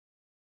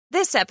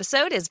This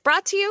episode is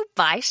brought to you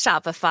by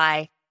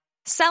Shopify.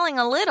 Selling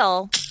a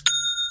little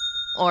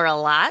or a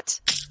lot?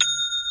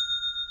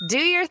 Do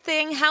your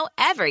thing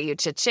however you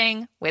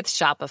cha-ching with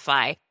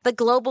Shopify, the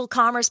global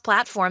commerce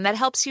platform that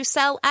helps you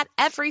sell at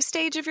every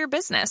stage of your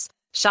business.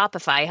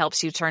 Shopify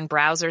helps you turn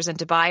browsers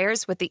into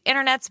buyers with the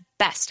internet's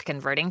best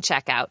converting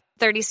checkout.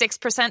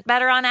 36%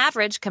 better on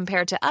average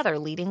compared to other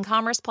leading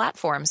commerce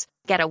platforms.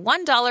 Get a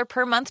 $1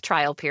 per month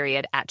trial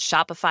period at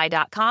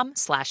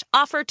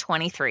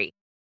shopify.com/offer23.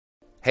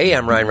 Hey,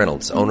 I'm Ryan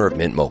Reynolds, owner of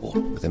Mint Mobile,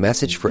 with a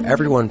message for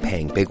everyone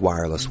paying big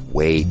wireless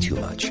way too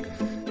much.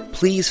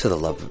 Please, for the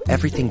love of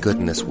everything good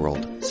in this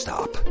world,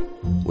 stop.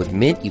 With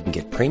Mint, you can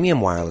get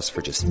premium wireless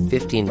for just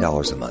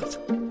 $15 a month.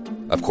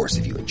 Of course,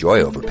 if you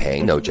enjoy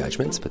overpaying, no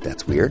judgments, but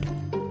that's weird.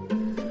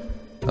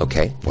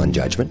 Okay, one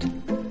judgment.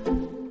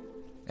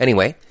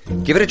 Anyway,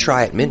 give it a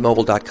try at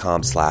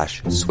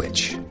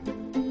mintmobile.com/switch.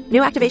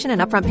 New activation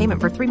and upfront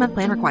payment for 3-month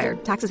plan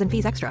required. Taxes and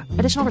fees extra.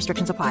 Additional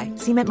restrictions apply.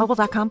 See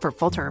mintmobile.com for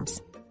full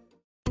terms.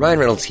 Ryan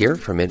Reynolds here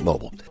from Mint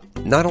Mobile.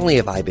 Not only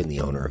have I been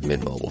the owner of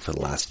Mint Mobile for the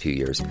last few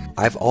years,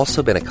 I've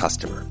also been a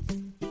customer.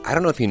 I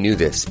don't know if you knew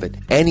this, but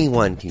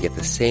anyone can get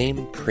the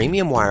same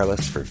premium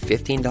wireless for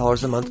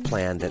 $15 a month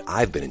plan that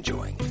I've been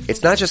enjoying.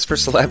 It's not just for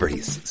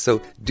celebrities,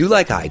 so do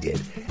like I did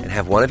and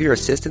have one of your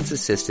assistants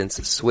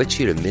switch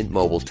you to Mint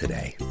Mobile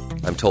today.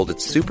 I'm told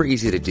it's super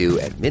easy to do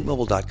at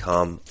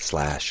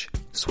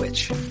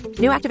mintmobile.com/switch.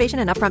 New activation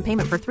and upfront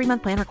payment for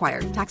 3-month plan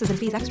required. Taxes and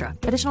fees extra.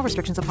 Additional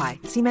restrictions apply.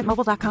 See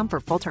mintmobile.com for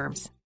full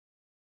terms.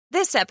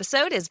 This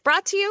episode is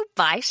brought to you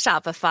by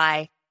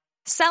Shopify.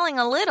 Selling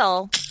a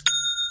little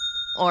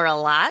or a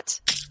lot?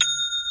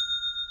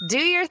 Do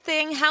your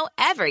thing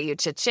however you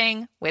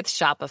cha-ching with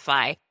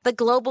Shopify, the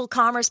global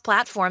commerce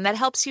platform that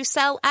helps you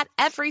sell at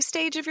every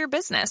stage of your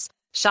business.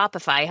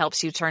 Shopify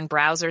helps you turn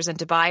browsers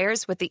into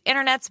buyers with the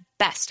internet's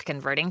best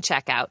converting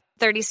checkout.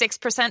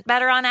 36%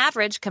 better on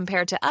average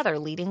compared to other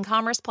leading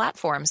commerce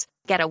platforms.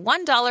 Get a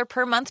 $1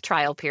 per month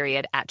trial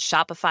period at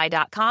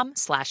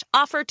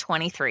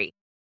shopify.com/offer23.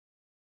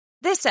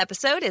 This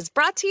episode is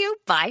brought to you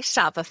by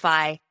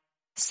Shopify.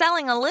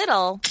 Selling a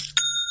little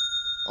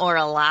or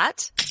a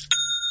lot?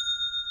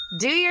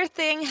 Do your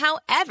thing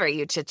however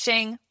you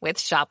cha-ching with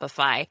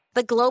Shopify,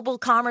 the global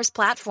commerce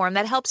platform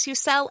that helps you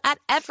sell at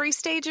every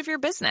stage of your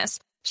business.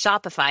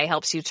 Shopify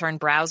helps you turn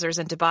browsers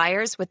into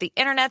buyers with the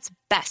internet's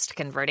best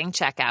converting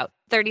checkout.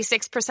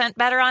 36%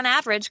 better on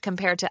average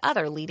compared to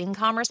other leading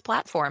commerce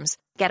platforms.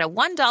 Get a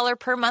 $1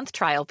 per month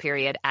trial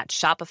period at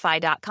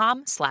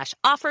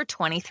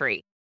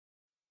shopify.com/offer23.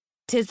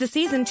 'Tis the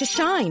season to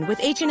shine with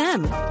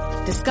H&M.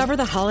 Discover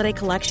the holiday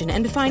collection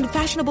and find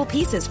fashionable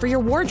pieces for your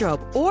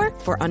wardrobe or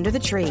for under the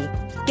tree.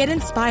 Get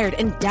inspired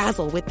and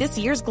dazzle with this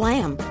year's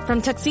glam.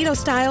 From tuxedo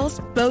styles,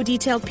 bow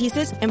detailed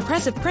pieces,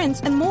 impressive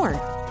prints, and more.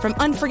 From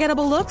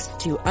unforgettable looks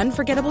to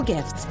unforgettable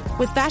gifts.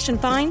 With fashion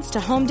finds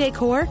to home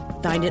decor,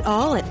 find it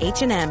all at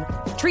H&M.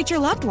 Treat your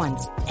loved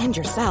ones and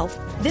yourself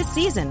this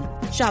season.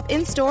 Shop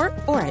in-store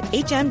or at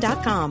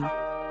hm.com.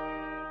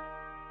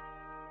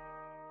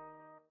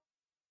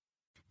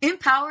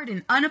 Empowered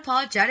and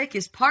Unapologetic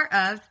is part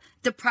of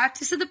the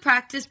Practice of the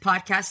Practice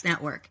Podcast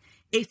Network,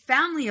 a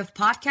family of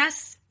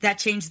podcasts that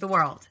change the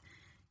world.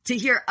 To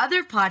hear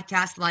other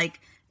podcasts like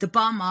the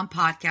Bomb Mom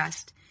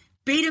Podcast,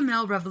 Beta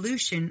Male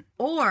Revolution,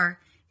 or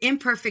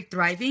Imperfect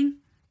Thriving,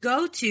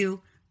 go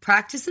to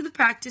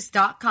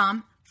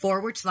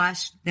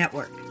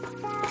practiceofthepractice.com/network.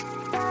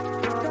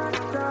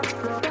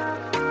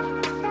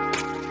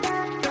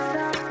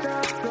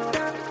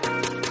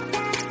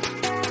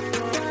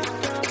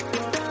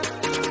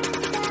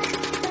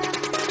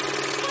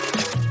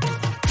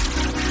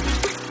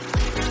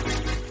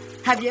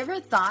 Have you ever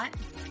thought,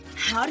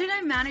 how did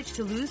I manage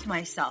to lose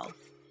myself?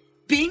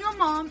 Being a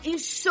mom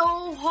is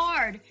so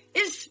hard,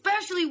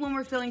 especially when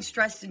we're feeling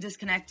stressed and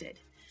disconnected.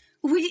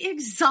 We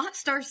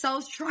exhaust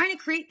ourselves trying to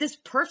create this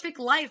perfect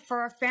life for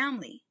our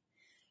family.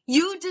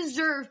 You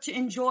deserve to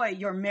enjoy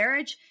your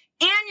marriage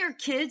and your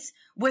kids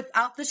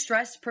without the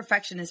stress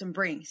perfectionism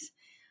brings.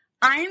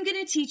 I am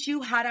going to teach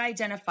you how to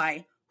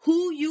identify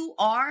who you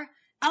are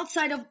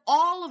outside of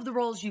all of the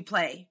roles you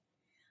play.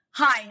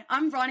 Hi,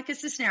 I'm Veronica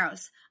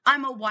Cisneros.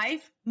 I'm a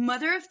wife,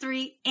 mother of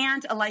 3,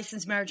 and a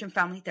licensed marriage and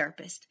family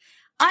therapist.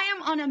 I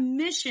am on a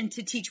mission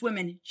to teach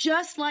women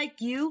just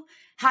like you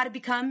how to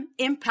become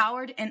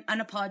empowered and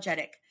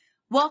unapologetic.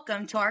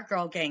 Welcome to our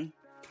Girl Gang.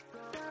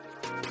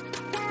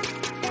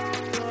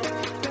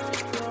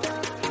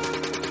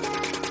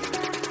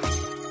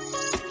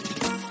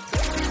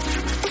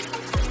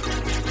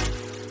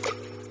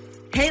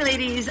 Hey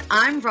ladies,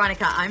 I'm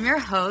Veronica. I'm your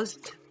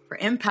host for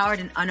Empowered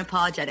and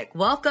Unapologetic.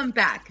 Welcome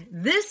back.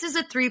 This is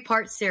a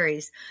 3-part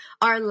series.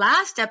 Our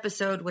last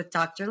episode with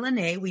Dr.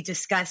 Lanae, we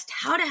discussed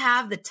how to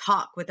have the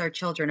talk with our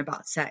children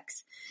about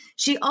sex.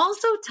 She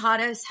also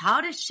taught us how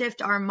to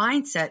shift our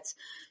mindsets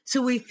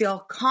so we feel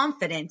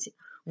confident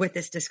with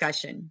this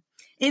discussion.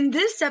 In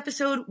this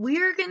episode,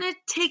 we're going to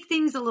take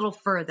things a little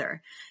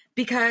further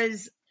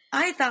because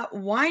I thought,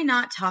 why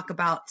not talk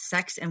about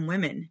sex and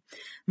women?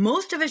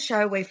 Most of us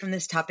shy away from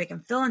this topic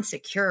and feel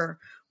insecure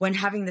when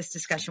having this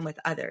discussion with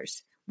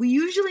others. We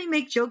usually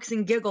make jokes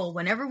and giggle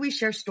whenever we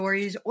share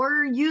stories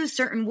or use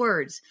certain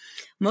words.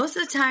 Most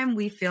of the time,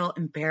 we feel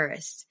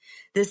embarrassed.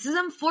 This is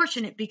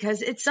unfortunate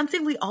because it's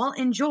something we all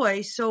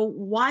enjoy. So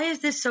why is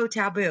this so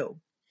taboo?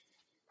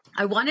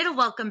 I wanted to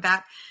welcome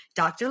back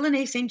Dr.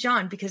 Lanae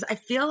St.John because I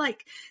feel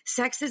like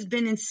sex has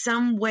been in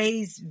some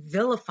ways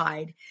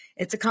vilified.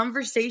 It's a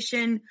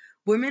conversation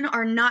women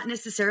are not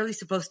necessarily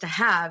supposed to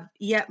have,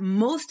 yet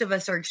most of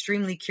us are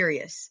extremely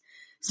curious.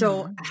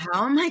 So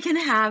how am I going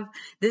to have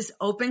this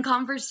open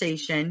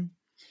conversation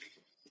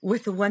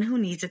with the one who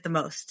needs it the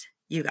most?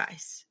 You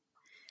guys.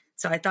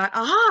 So I thought,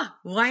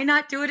 why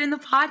not do it in the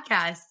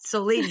podcast?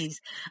 So ladies,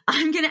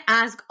 I'm going to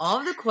ask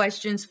all the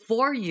questions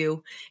for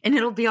you and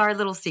it'll be our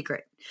little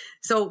secret.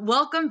 So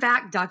welcome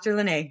back, Dr.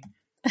 Lanae.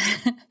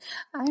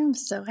 I am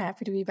so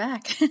happy to be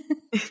back.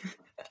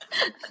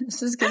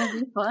 This is going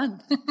to be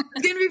fun.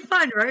 It's going to be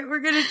fun, right? We're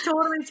going to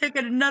totally take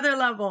it another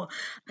level.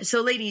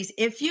 So ladies,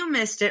 if you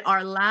missed it,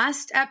 our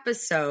last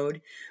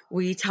episode,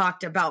 we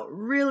talked about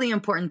really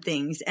important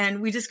things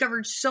and we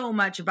discovered so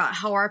much about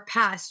how our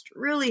past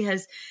really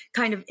has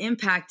kind of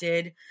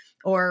impacted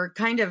or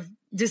kind of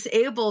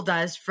disabled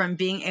us from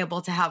being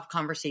able to have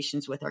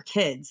conversations with our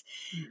kids.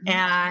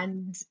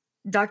 And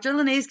Dr.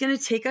 Lanae is going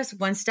to take us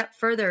one step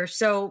further.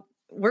 So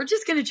we're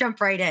just going to jump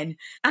right in.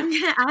 I'm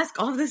going to ask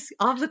all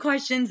the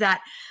questions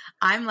that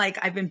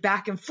I've been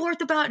back and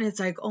forth about. And it's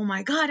like, oh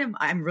my God,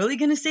 I'm really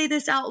going to say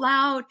this out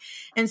loud.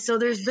 And so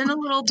there's been a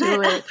little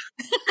bit,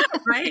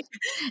 right?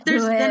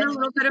 There's been a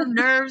little bit of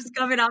nerves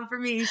coming on for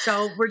me.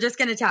 So we're just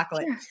going to tackle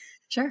it.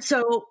 Sure.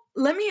 So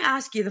let me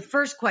ask you the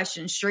first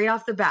question straight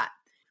off the bat.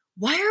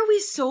 Why are we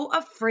so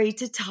afraid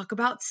to talk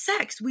about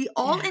sex? We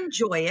all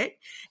enjoy it.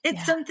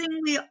 It's something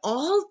we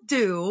all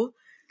do.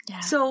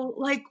 Yeah. So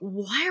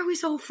why are we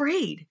so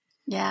afraid?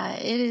 Yeah,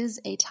 it is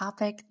a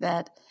topic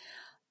that,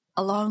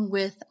 along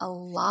with a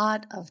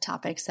lot of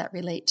topics that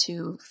relate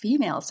to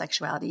female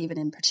sexuality, even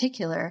in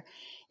particular,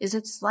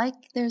 it's like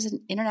there's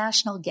an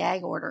international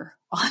gag order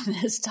on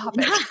this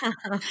topic,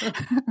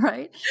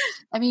 right?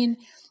 I mean,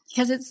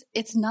 because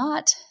it's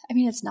not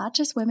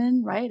just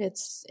women, right?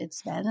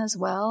 It's men as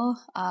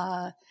well.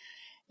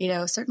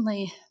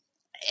 Certainly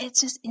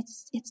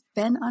it's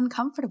been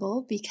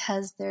uncomfortable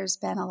because there's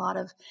been a lot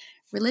of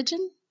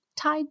religion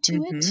tied to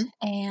it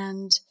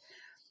and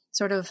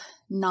sort of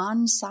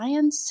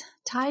non-science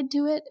tied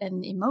to it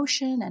and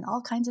emotion and all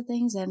kinds of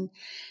things. And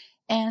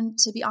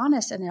to be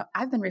honest, and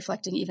I've been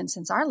reflecting even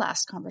since our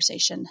last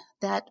conversation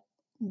that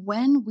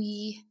when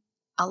we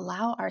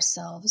allow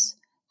ourselves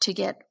to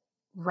get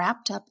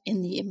wrapped up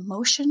in the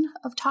emotion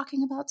of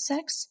talking about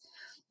sex,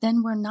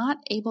 then we're not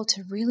able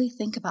to really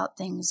think about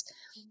things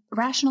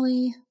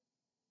rationally,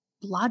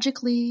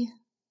 logically,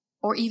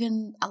 or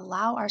even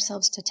allow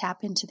ourselves to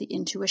tap into the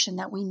intuition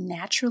that we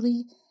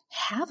naturally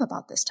have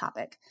about this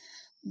topic.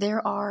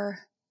 There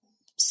are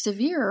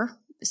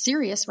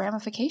serious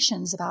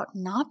ramifications about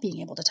not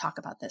being able to talk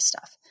about this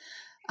stuff.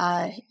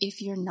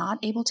 If you're not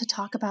able to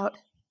talk about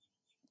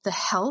the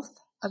health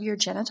of your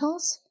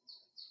genitals,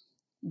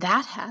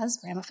 that has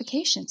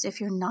ramifications. If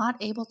you're not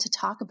able to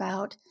talk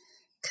about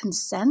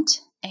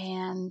consent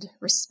and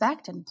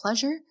respect and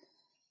pleasure,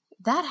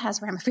 that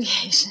has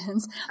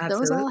ramifications.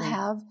 Absolutely.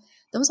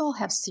 Those all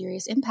have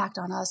serious impact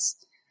on us,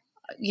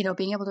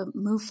 being able to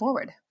move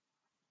forward.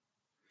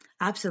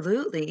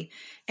 Absolutely.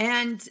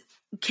 And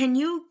can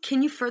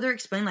you further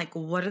explain,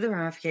 what are the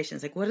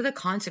ramifications? What are the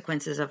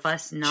consequences of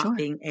us not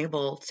being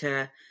able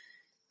to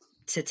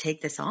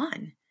take this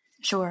on?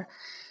 Sure.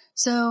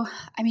 So,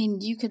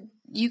 you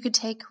could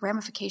take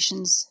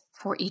ramifications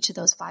for each of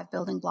those 5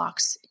 building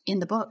blocks in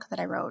the book that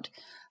I wrote.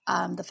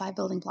 The 5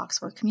 building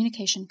blocks were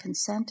communication,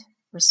 consent,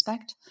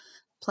 respect,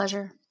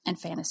 pleasure, and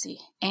fantasy.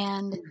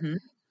 And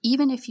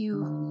even if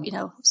you,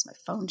 my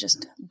phone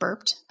just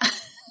burped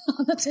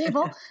on the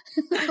table.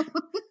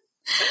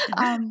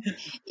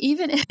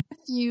 Even if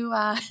you,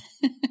 I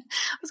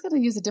was going to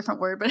use a different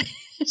word, but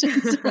it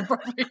didn't seem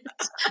appropriate.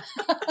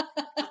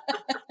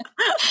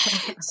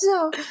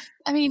 So,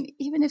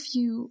 even if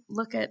you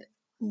look at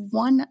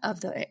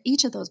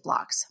each of those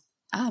blocks,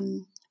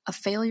 a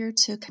failure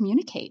to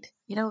communicate,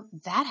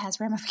 that has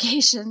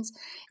ramifications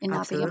in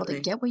not being able to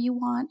get what you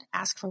want,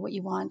 ask for what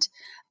you want,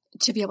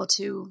 to be able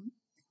to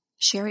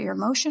share your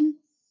emotion,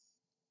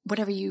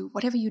 whatever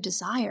you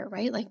desire,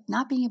 right?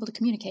 Not being able to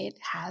communicate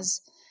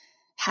has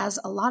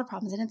a lot of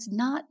problems. And it's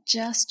not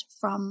just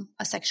from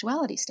a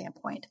sexuality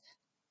standpoint.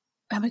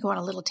 I'm going to go on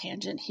a little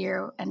tangent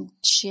here and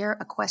share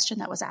a question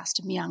that was asked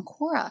of me on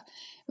Quora.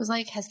 It was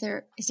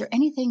is there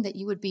anything that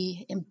you would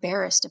be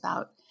embarrassed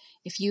about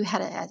if you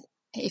had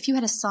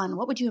a son?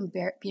 What would you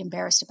be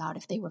embarrassed about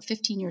if they were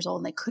 15 years old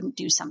and they couldn't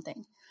do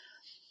something?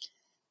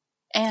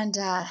 And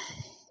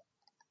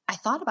I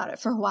thought about it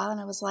for a while,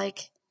 and I was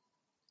like,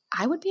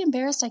 I would be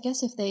embarrassed, I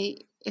guess, if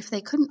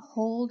they couldn't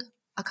hold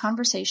a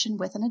conversation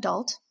with an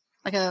adult,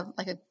 like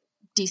a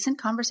decent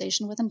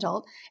conversation with an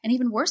adult, and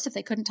even worse if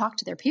they couldn't talk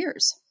to their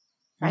peers,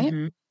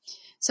 right?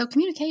 So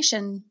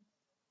communication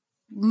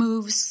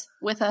moves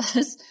with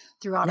us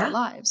throughout our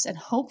lives, and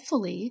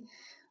hopefully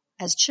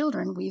as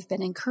children, we've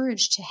been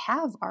encouraged to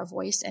have our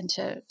voice and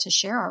to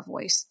share our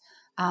voice.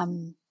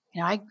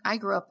 I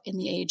grew up in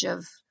the age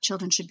of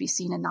children should be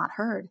seen and not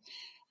heard.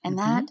 And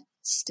that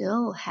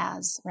still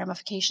has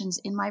ramifications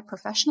in my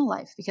professional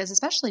life, because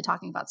especially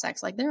talking about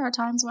sex, like there are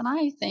times when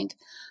I think,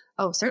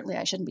 oh, certainly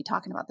I shouldn't be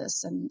talking about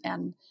this.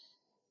 And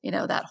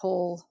that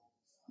whole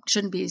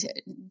shouldn't be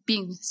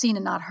being seen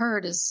and not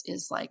heard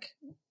is like,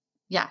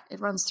 yeah, it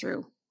runs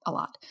through a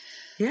lot.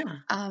 Yeah.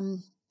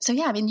 So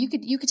yeah, I mean, you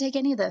could take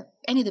any of the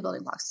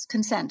building blocks: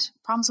 consent,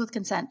 problems with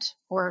consent,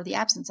 or the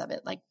absence of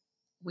it. Like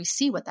we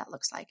see what that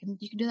looks like, and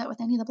you can do that with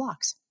any of the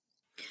blocks.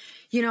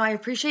 I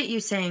appreciate you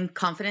saying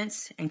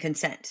confidence and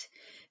consent,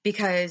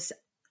 because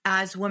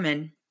as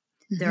women,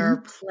 there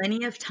are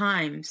plenty of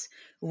times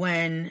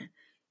when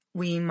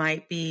we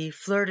might be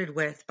flirted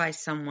with by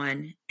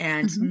someone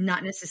and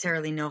not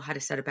necessarily know how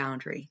to set a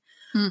boundary.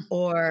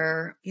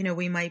 Or,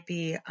 we might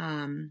be,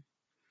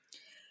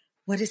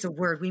 what is the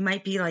word? We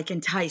might be like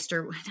enticed,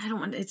 or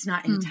it's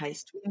not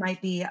enticed. We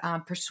might be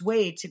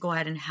persuaded to go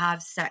ahead and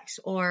have sex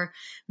or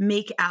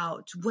make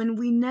out when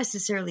we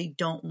necessarily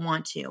don't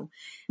want to.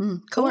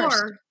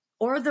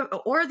 Or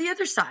the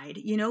other side,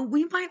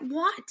 we might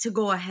want to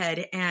go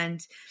ahead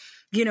and,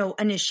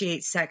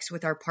 initiate sex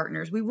with our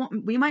partners.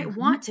 We might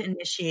want to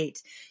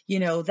initiate,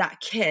 that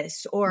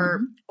kiss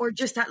or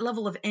just that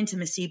level of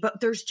intimacy, but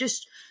there's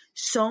just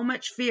so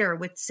much fear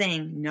with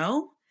saying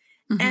no.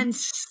 And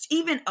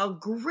even a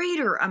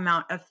greater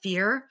amount of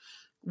fear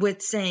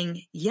with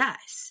saying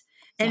yes.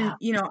 And,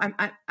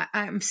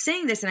 I'm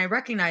saying this, and I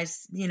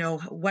recognize,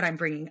 what I'm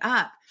bringing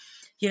up,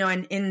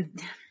 and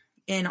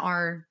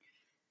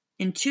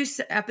in 2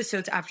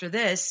 episodes after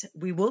this,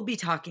 we will be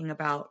talking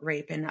about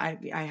rape. And I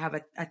have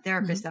a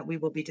therapist that we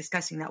will be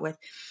discussing that with,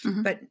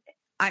 but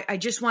I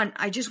just want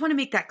to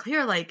make that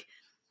clear. Like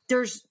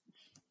there's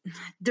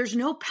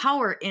no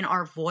power in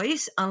our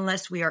voice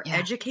unless we are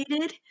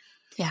educated.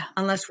 Yeah.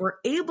 Unless we're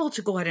able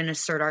to go ahead and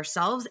assert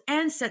ourselves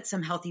and set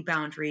some healthy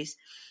boundaries.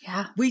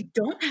 Yeah. We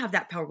don't have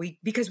that power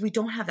because we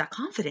don't have that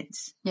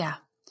confidence. Yeah.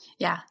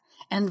 Yeah.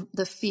 And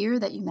the fear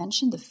that you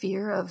mentioned, the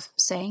fear of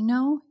saying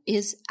no,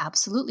 is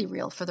absolutely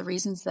real for the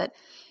reasons that,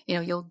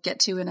 you'll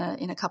get to in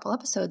a couple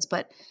episodes.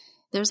 But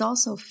there's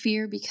also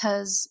fear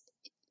because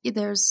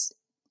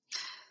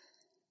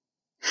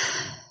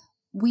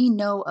we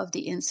know of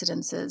the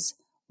incidences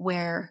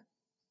where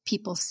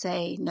people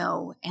say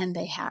no and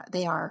they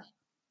are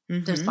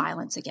there's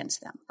violence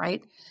against them,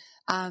 right?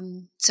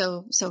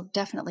 So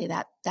definitely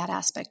that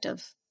aspect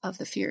of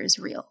the fear is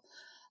real.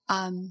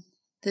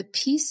 The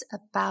piece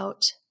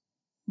about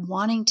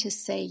wanting to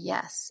say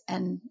yes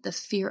and the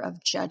fear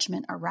of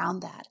judgment around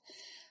that,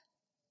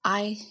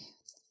 I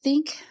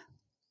think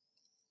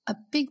a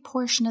big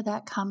portion of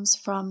that comes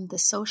from the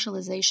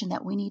socialization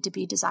that we need to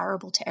be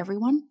desirable to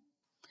everyone.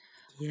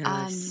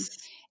 Yes.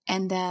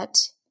 And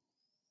that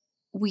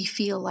we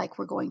feel like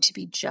we're going to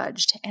be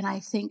judged. And I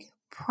think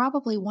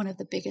probably one of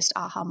the biggest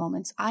aha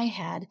moments I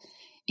had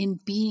in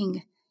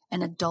being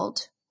an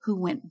adult who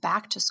went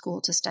back to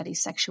school to study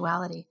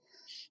sexuality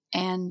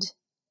and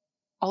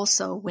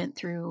also went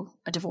through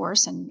a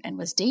divorce and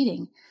was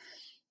dating,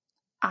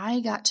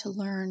 I got to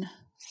learn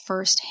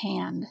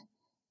firsthand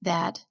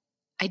that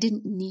I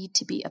didn't need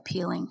to be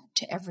appealing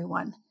to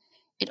everyone.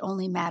 It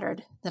only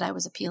mattered that I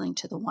was appealing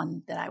to the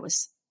one that I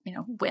was,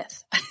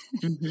 with.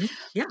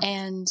 Yeah.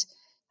 And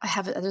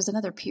there's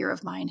another peer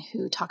of mine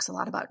who talks a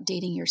lot about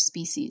dating your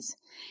species.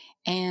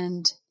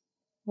 And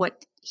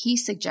what he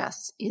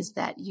suggests is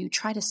that you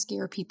try to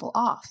scare people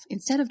off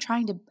instead of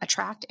trying to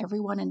attract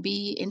everyone and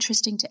be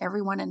interesting to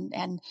everyone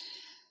and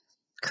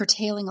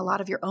curtailing a lot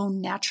of your own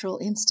natural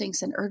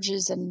instincts and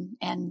urges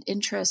and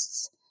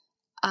interests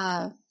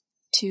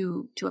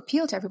to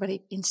appeal to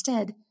everybody.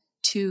 Instead,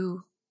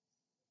 to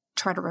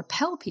try to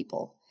repel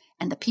people.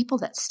 And the people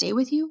that stay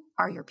with you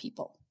are your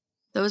people.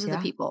 Those are the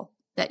people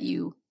that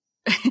you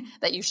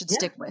should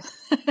stick with,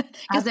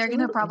 because they're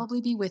going to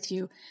probably be with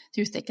you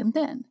through thick and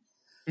thin.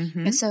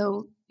 And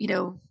so,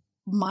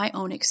 my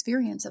own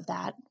experience of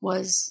that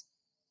was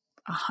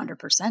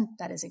 100%.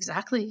 That is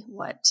exactly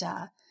what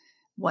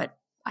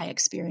I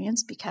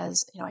experienced,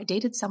 because, I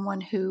dated someone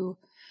who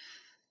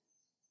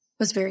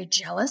was very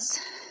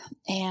jealous.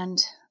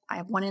 And I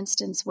have one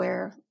instance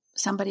where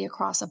somebody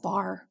across a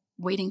bar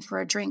waiting for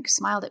a drink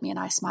smiled at me and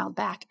I smiled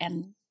back,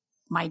 and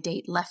my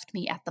date left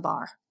me at the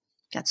bar.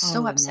 Got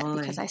so upset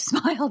because I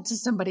smiled to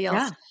somebody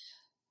else. Yeah.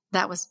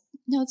 That was,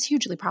 it's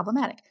hugely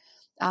problematic.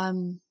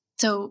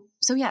 So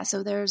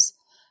there's,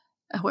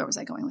 where was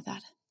I going with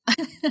that?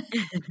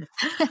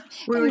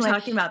 We were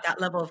talking about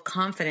that level of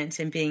confidence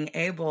in being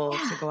able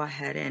to go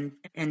ahead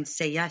and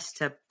say yes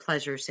to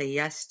pleasure, say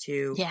yes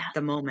to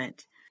the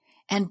moment.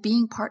 And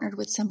being partnered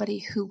with somebody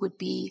who would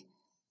be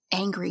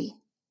angry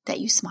that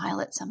you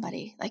smile at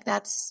somebody. Like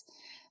there's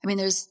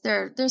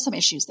some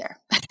issues there.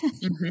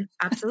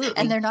 Absolutely.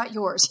 And they're not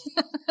yours.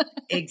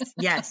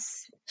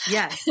 Yes.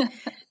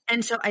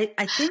 And so I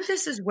think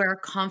this is where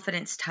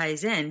confidence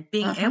ties in,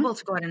 being able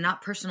to go ahead and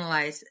not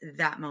personalize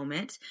that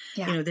moment.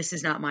 This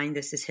is not mine.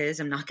 This is his.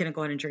 I'm not going to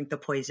go ahead and drink the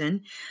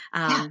poison.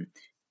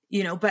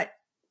 but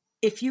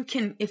if you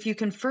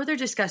can further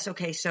discuss,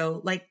 okay,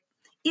 so like,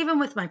 even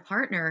with my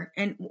partner,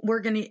 and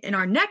in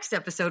our next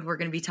episode, we're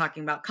going to be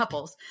talking about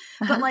couples,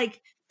 but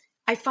like,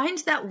 I find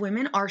that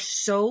women are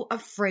so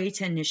afraid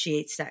to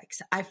initiate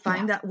sex. I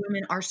find that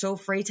women are so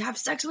afraid to have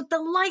sex with the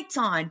lights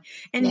on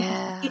and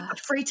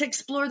afraid to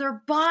explore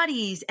their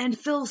bodies and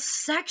feel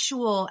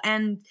sexual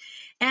and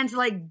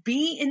like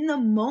be in the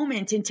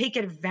moment and take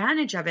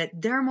advantage of it.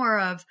 They're more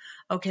of,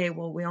 okay,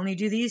 well, we only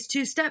do these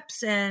 2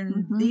 steps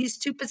and these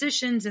 2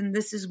 positions, and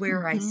this is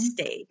where I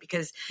stay.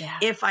 Because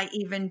if I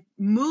even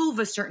move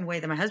a certain way,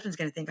 then my husband's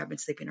going to think I've been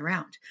sleeping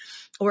around.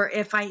 Or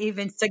if I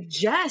even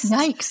suggest,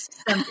 right?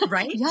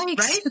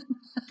 Yikes.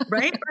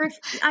 Right? Or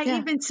if I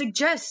even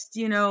suggest,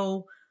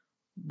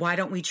 why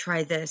don't we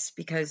try this?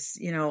 Because,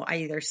 I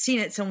either seen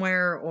it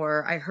somewhere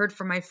or I heard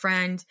from my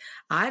friend.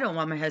 I don't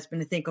want my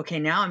husband to think, okay,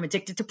 now I'm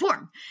addicted to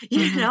porn,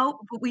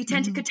 but we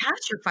tend to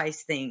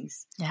catastrophize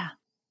things.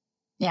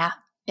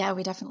 Yeah,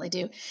 we definitely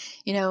do.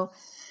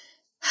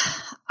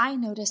 I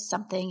noticed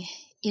something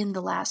in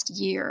the last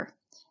year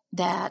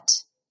that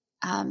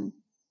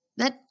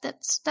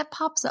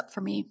pops up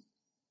for me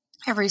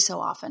every so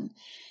often.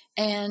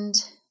 And,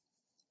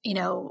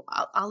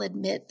 I'll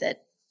admit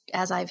that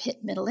as I've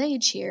hit middle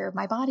age here,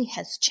 my body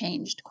has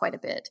changed quite a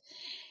bit.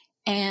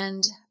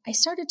 And I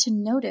started to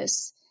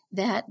notice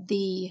that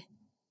the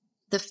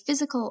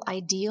physical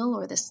ideal,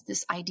 or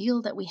this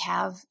ideal that we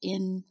have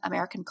in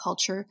American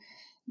culture,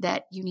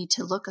 that you need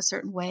to look a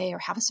certain way or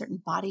have a certain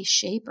body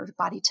shape or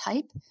body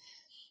type,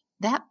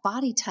 that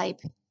body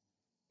type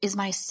is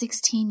my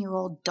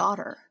 16-year-old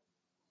daughter.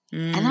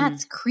 And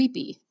that's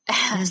creepy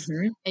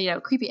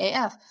creepy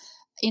AF,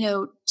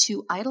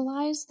 to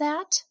idolize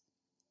that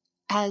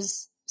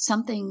as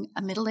something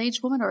a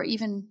middle-aged woman, or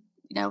even,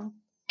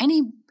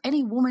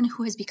 any woman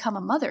who has become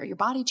a mother, your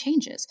body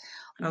changes.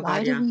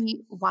 Why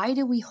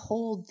do we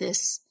hold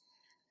this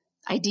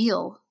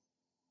ideal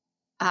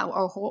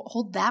or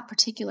hold that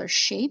particular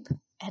shape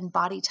and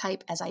body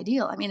type as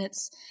ideal? I mean,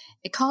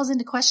 it calls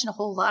into question a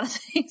whole lot of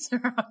things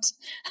around.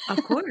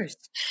 Of course.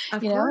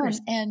 Of course.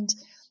 And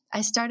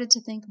I started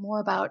to think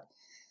more about,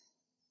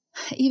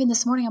 even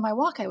this morning on my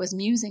walk, I was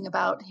musing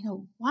about,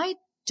 why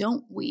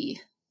don't we,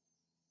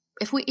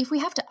 if we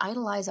have to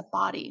idolize a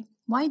body,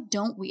 why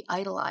don't we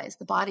idolize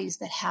the bodies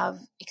that have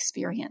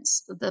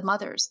experience, the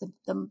mothers,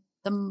 the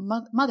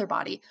mother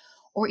body,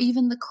 or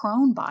even the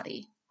crone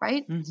body,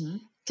 right?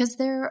 Because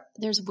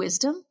there's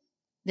wisdom,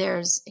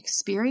 there's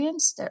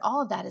experience, that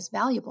all of that is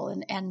valuable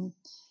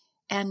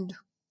and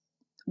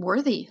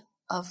worthy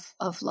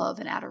of love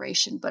and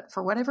adoration. But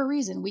for whatever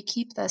reason, we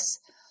keep this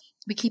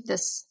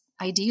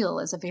ideal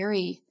as a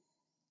very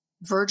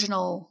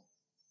virginal,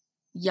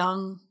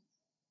 young,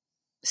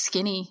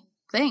 skinny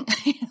thing.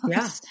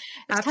 It's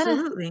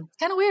absolutely. It's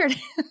kind of weird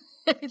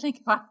if you think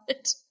about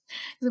it.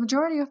 The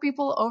majority of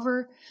people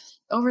over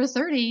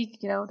 30,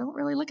 don't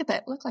really look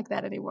like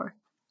that anymore.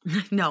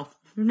 No.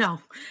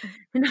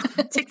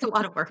 It takes a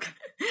lot of work.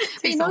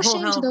 No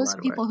shame to those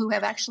people who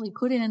have actually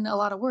put in a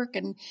lot of work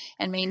and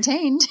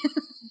maintained.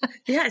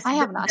 Yes, I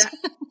have not.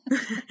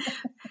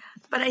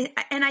 But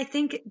I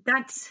think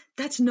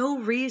that's no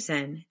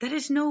reason. That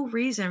is no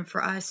reason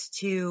for us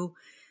to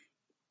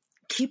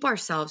keep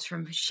ourselves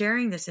from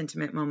sharing this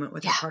intimate moment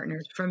with our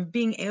partners, from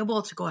being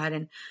able to go ahead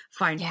and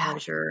find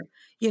pleasure,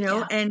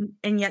 and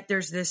yet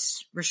there's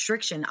this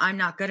restriction. I'm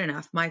not good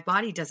enough. My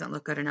body doesn't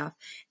look good enough,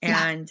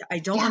 and I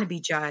don't want to be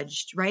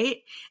judged.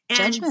 Right. And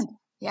judgment.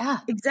 Yeah,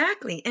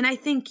 exactly. And I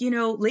think,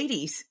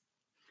 ladies,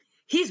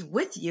 he's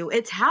with you.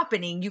 It's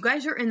happening. You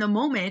guys are in the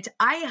moment.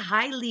 I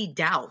highly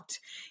doubt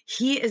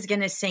he is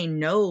going to say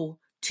no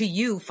to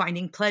you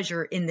finding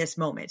pleasure in this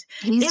moment.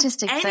 He's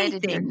just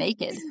excited you're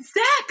naked.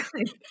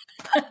 Exactly.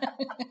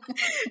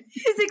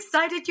 He's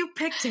excited you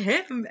picked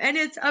him and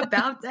it's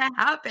about to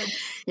happen.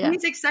 Yeah.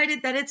 He's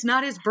excited that it's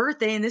not his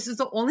birthday and this is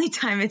the only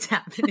time it's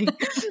happening.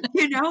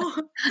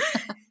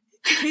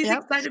 He's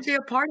excited to be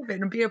a part of it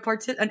and be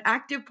an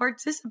active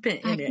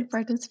participant in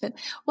it.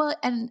 Well,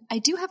 and I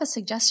do have a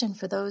suggestion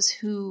for those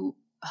who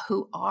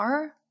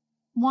are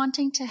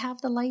wanting to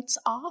have the lights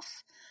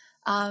off.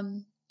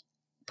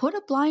 Put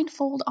a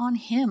blindfold on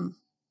him.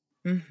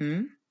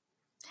 Mm-hmm.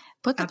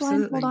 Put the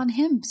blindfold on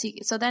him. See,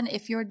 so then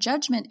if your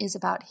judgment is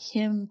about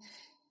him,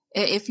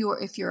 if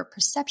your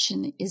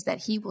perception is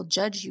that he will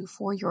judge you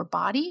for your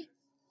body,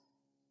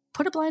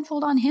 put a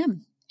blindfold on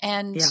him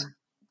and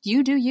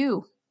you do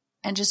you.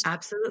 And just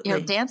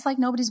dance like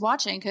nobody's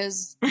watching,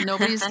 because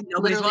nobody's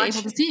literally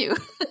able to see you.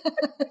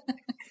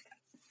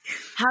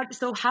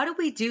 How do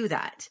we do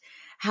that?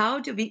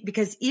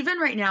 Because even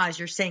right now, as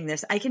you're saying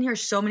this, I can hear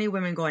so many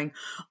women going,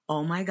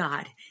 oh my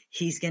God,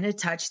 he's going to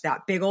touch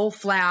that big old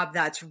flab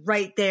that's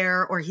right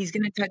there, or he's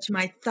going to touch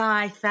my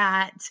thigh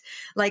fat.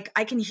 Like,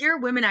 I can hear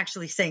women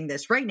actually saying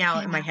this right now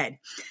in my head.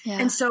 Yeah.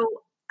 And so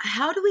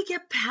how do we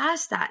get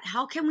past that?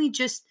 How can we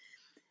just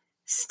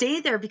stay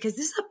there? Because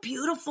this is a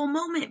beautiful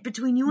moment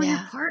between you and your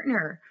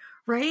partner,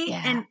 right?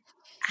 Yeah. And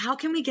how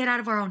can we get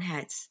out of our own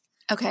heads?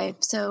 Okay.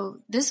 So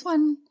this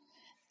one,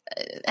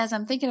 as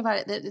I'm thinking about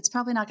it, that it's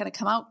probably not going to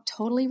come out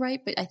totally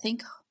right, but I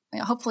think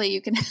hopefully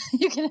you can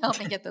help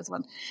me get this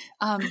one.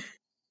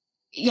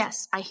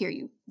 Yes, I hear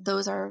you.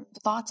 Those are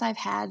thoughts I've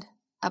had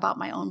about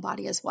my own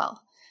body as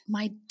well.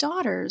 My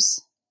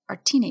daughters are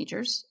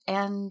teenagers,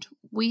 and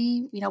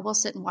we'll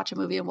sit and watch a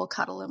movie and we'll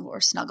cuddle and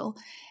or snuggle.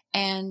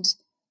 And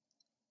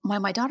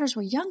when my daughters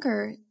were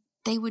younger,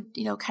 they would,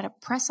 kind of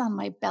press on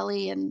my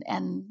belly and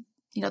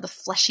the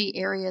fleshy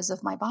areas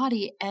of my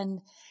body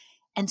and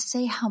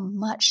say how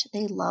much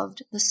they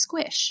loved the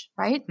squish,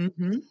 right?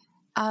 Mm-hmm.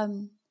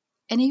 And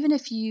even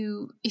if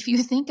you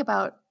think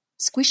about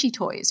squishy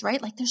toys, right?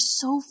 Like they're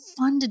so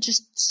fun to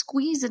just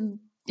squeeze and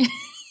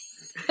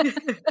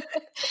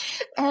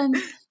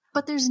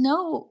but there's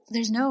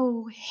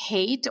no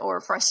hate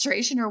or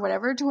frustration or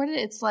whatever toward it.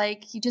 It's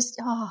like you just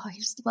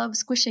love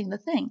squishing the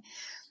thing.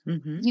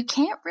 Mm-hmm. You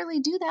can't really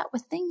do that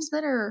with things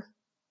that are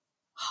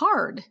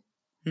hard,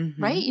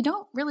 right? You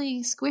don't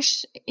really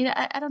squish.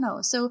 I don't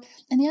know. So,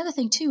 and the other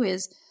thing too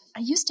is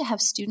I used to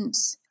have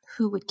students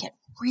who would get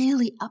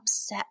really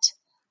upset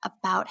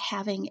about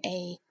having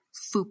a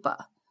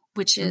FUPA,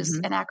 which is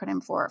an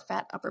acronym for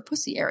fat upper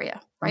pussy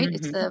area, right?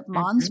 It's the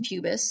mons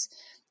pubis.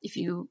 If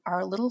you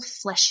are a little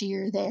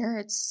fleshier there,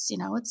 it's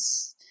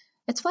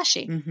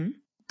fleshy.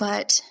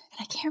 But,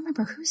 and I can't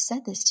remember who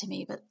said this to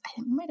me, but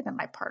it might have been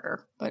my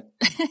partner, but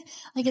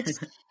like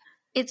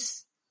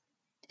it's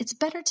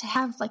better to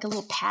have like a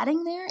little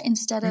padding there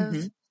instead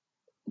of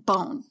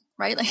bone,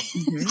 right? Like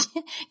it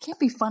can't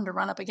be fun to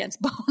run up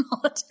against bone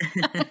all the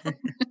time.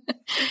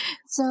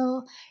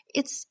 So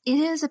it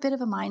is a bit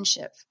of a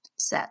mindset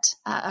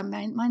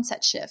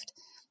shift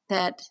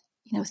that,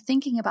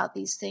 thinking about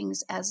these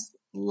things as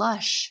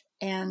lush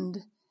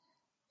and,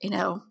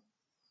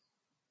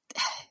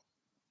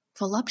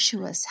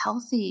 voluptuous,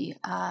 healthy,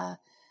 zaftig.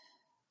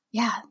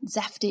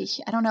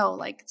 I don't know,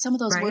 like some of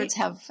those words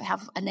have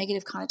a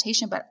negative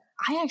connotation, but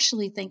I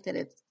actually think that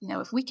if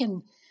we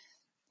can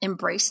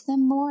embrace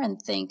them more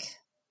and think,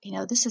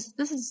 this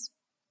is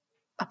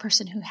a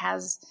person who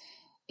has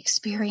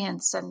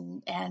experience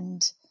and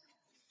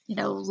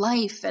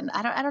life. And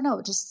I don't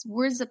know, just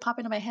words that pop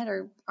into my head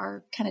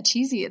are kind of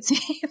cheesy, it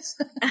seems.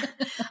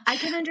 I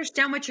can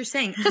understand what you're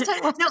saying. I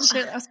wasn't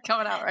sure that was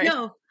coming out right.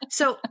 No.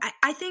 So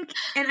I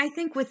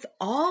think with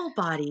all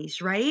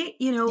bodies, right?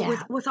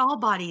 With all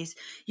bodies,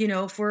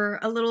 if we're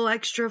a little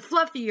extra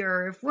fluffy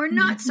or if we're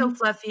not so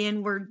fluffy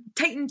and we're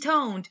tight and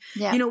toned,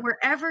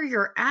 wherever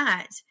you're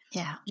at,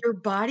 your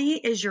body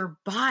is your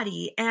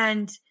body.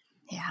 And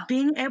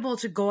being able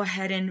to go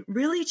ahead and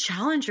really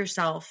challenge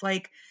yourself,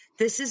 like,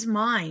 this is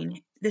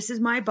mine. This is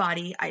my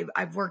body.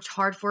 I've worked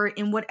hard for it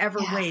in whatever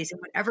ways, in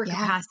whatever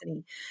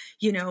capacity,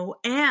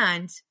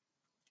 and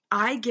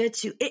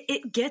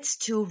it gets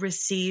to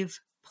receive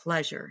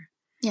pleasure.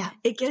 Yeah.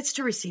 It gets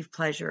to receive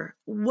pleasure,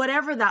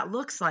 whatever that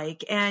looks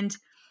like. And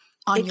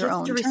on your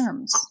own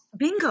terms.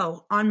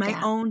 Bingo, on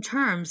my own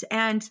terms.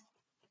 And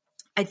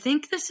I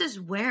think this is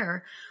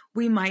where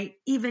we might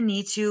even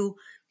need to,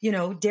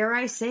 dare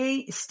I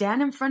say,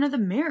 stand in front of the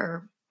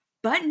mirror,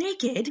 butt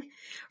naked,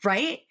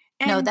 right?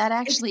 And no, that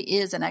actually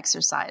is an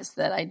exercise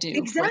that I do.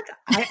 Exactly.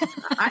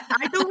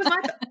 I do it with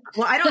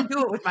I don't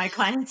do it with my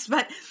clients,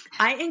 but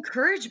I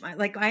encourage my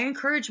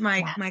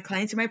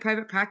clients in my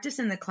private practice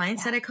and the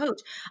clients that I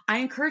coach. I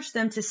encourage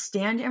them to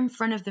stand in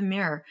front of the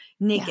mirror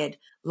naked,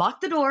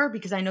 lock the door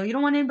because I know you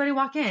don't want anybody to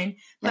walk in,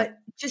 but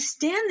just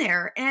stand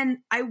there. And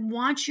I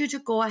want you to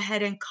go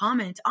ahead and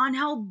comment on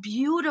how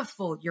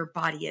beautiful your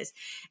body is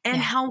and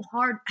how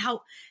hard,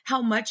 how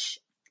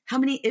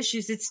many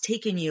issues it's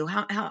taken you,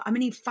 how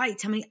many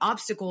fights, how many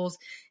obstacles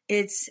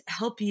it's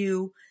helped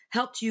you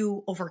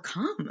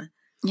overcome.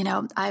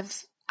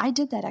 I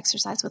did that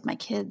exercise with my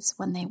kids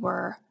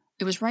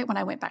it was right when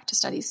I went back to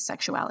study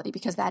sexuality,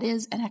 because that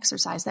is an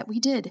exercise that we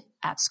did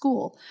at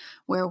school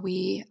where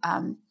we,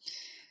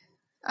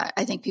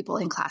 I think people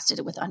in class did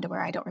it with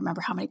underwear. I don't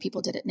remember how many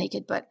people did it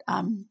naked, but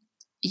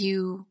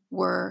you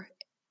were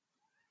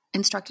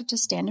instructed to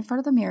stand in front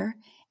of the mirror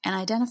and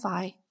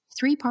identify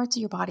 3 parts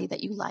of your body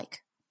that you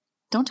like.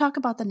 Don't talk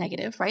about the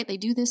negative, right? They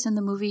do this in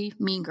the movie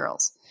Mean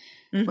Girls,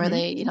 where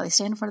they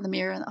stand in front of the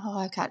mirror and,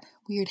 I've got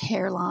weird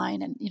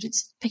hairline, and you're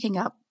just picking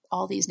up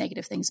all these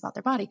negative things about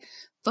their body.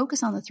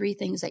 Focus on the 3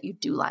 things that you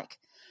do like.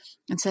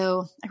 And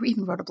so I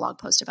even wrote a blog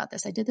post about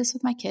this. I did this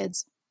with my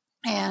kids,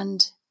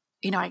 and,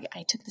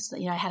 I took this,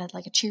 I had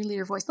like a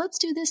cheerleader voice, let's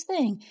do this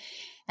thing.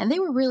 And they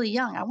were really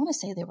young. I want to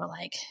say they were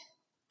like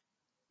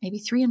maybe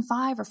 3 and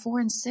 5 or 4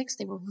 and 6.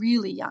 They were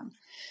really young.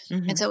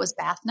 And so it was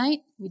bath night.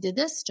 We did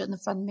this, stood in the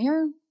front of the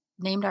mirror,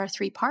 named our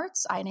 3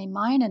 parts. I named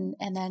mine.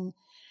 And then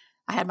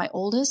I had my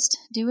oldest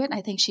do it. And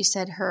I think she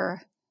said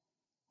her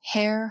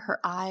hair, her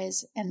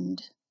eyes,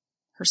 and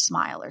her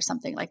smile or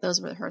something. Like those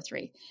were her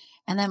 3.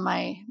 And then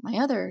my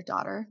other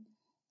daughter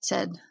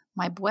said,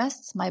 my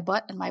breasts, my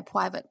butt, and my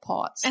private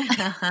parts.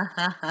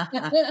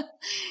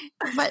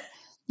 But,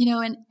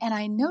 and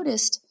I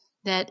noticed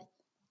that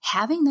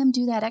having them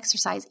do that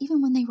exercise,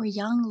 even when they were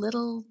young,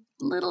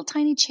 little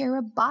tiny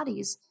cherub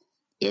bodies,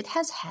 it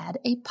has had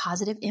a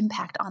positive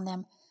impact on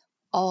them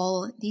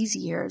all these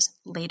years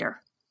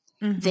later.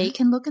 Mm-hmm. They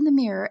can look in the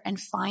mirror and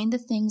find the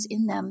things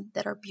in them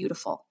that are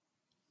beautiful.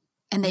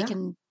 And they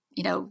can,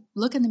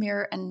 look in the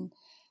mirror and,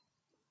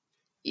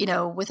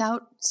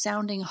 without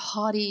sounding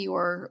haughty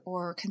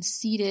or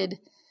conceited,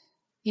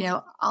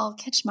 I'll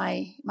catch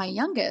my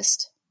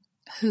youngest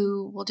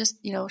who will just,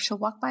 she'll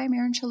walk by a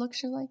mirror and she'll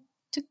kind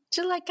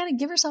of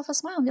give herself a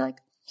smile and be like,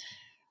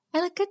 I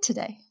look good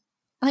today.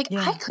 I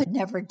could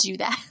never do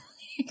that.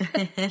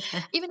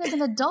 Even as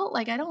an adult,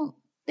 I don't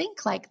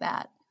think like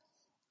that.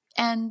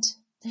 And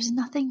there's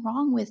nothing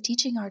wrong with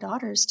teaching our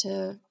daughters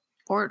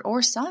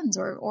or sons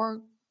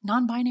or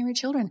non-binary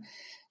children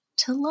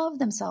to love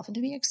themselves and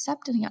to be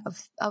accepting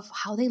of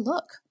how they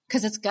look.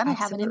 Because it's going to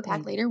have an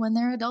impact later when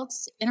they're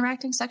adults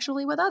interacting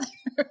sexually with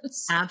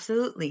others.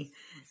 Absolutely.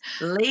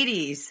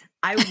 Ladies,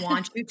 I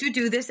want you to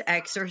do this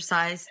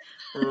exercise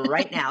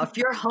right now. If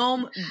you're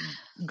home,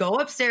 go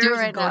upstairs,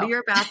 go to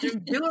your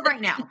bathroom, do it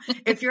right now.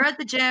 If you're at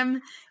the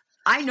gym,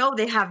 I know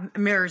they have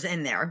mirrors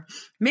in there.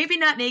 Maybe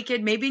not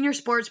naked, maybe in your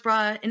sports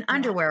bra and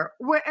underwear,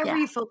 wherever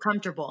you feel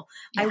comfortable.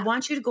 I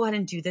want you to go ahead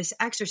and do this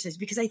exercise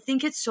because I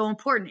think it's so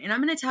important. And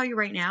I'm going to tell you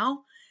right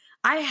now,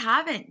 I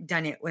haven't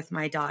done it with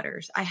my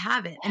daughters. I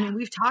haven't. I mean,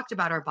 we've talked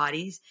about our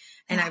bodies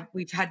and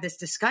we've had this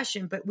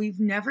discussion, but we've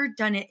never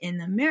done it in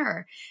the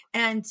mirror.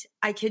 And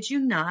I kid you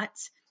not,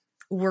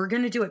 we're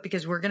going to do it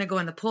because we're going to go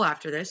in the pool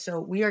after this. So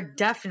we are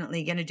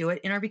definitely going to do it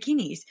in our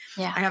bikinis.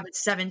 Yeah. I have a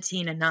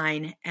 17, a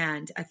 9,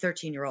 and a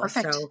 13-year-old.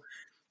 Perfect. So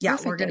yeah,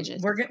 we're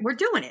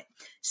doing it.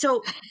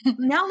 So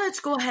now let's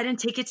go ahead and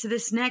take it to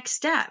this next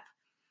step.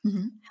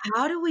 Mm-hmm.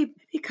 How do we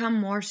become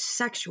more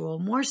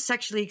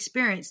sexually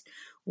experienced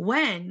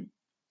when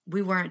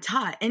we weren't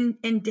taught?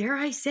 And dare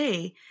I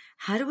say,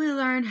 how do we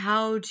learn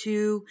how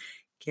to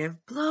give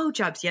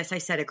blowjobs? Yes, I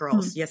said it,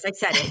 girls. Yes, I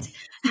said it.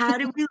 How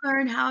do we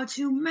learn how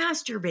to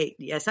masturbate?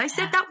 Yes, I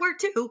said that word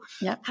too.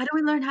 Yep. How do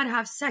we learn how to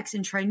have sex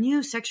and try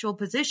new sexual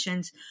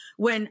positions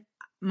when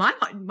my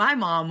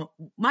mom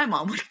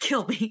would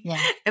kill me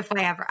if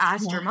I ever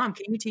asked her, Mom,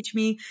 can you teach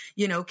me,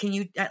 can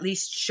you at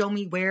least show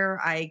me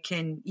where I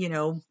can,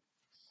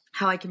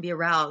 how I can be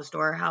aroused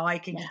or how I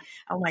can,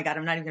 oh my God,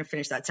 I'm not even going to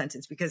finish that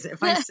sentence because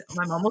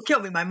my mom will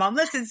kill me. My mom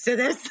listens to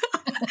this,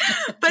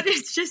 but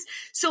it's just,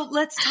 so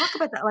let's talk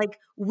about that.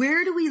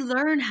 Where do we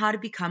learn how to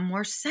become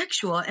more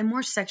sexual and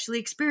more sexually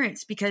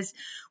experienced? Because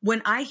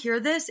when I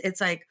hear this,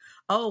 it's like,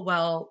 oh,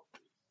 well,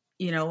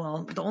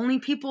 the only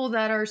people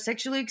that are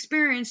sexually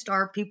experienced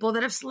are people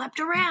that have slept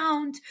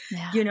around,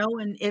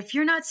 and if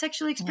you're not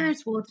sexually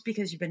experienced, well, it's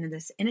because you've been in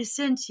this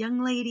innocent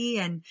young lady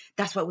and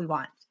that's what we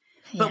want.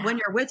 But when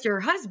you're with your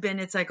husband,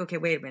 it's like, okay,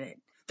 wait a minute.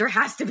 There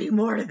has to be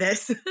more to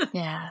this.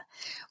 Yeah.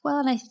 Well,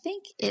 and I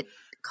think it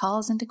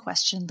calls into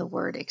question the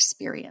word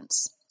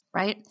experience,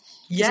 right?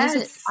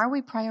 Yes. Are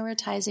we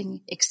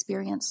prioritizing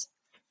experience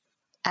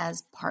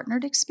as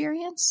partnered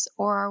experience,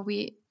 or are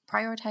we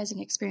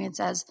prioritizing experience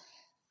as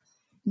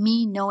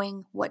me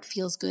knowing what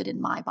feels good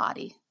in my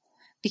body?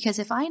 Because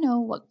if I know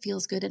what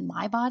feels good in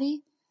my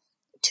body,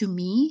 to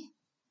me,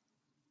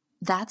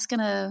 that's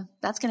gonna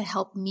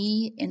help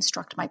me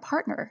instruct my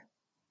partner.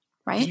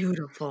 Right?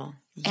 Beautiful.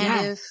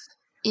 Yes.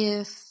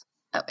 And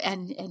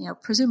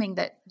if presuming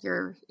that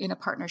you're in a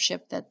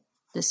partnership that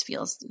this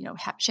feels,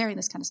 sharing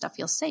this kind of stuff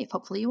feels safe.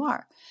 Hopefully you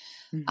are.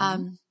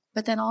 Mm-hmm.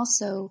 But then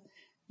also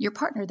your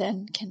partner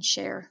then can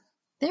share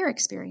their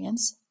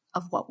experience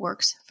of what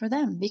works for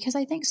them. Because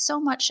I think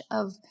so much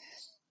of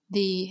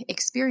the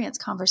experience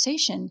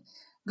conversation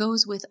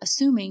goes with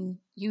assuming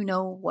you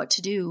know what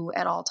to do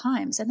at all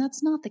times. And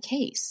that's not the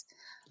case.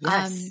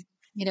 Yes.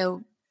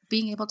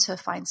 Being able to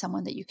find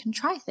someone that you can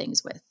try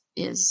things with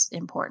is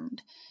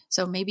important.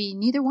 So maybe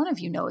neither one of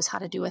you knows how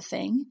to do a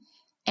thing,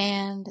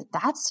 and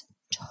that's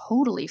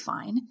totally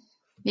fine.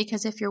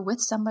 Because if you're with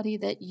somebody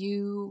that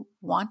you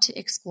want to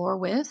explore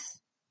with,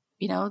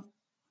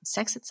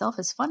 sex itself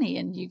is funny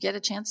and you get a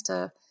chance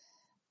to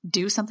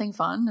do something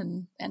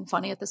fun and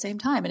funny at the same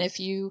time. And if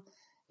you,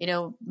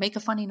 make a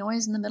funny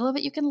noise in the middle of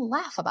it, you can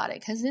laugh about it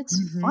because it's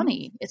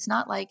funny. It's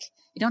not like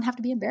you don't have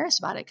to be embarrassed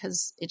about it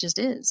because it just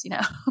is,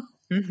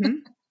 Mm-hmm.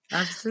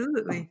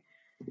 Absolutely.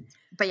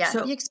 But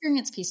the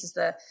experience piece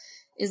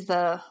is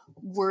the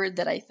word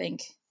that I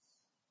think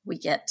we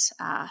get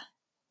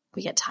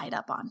tied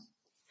up on.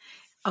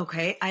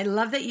 Okay. I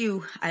love that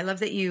you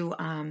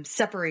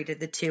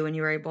separated the two and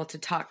you were able to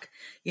talk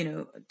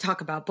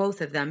about both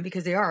of them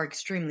because they are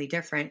extremely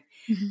different.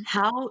 Mm-hmm.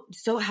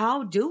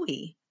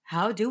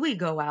 How do we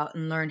go out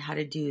and learn how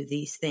to do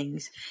these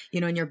things?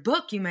 In your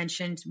book, you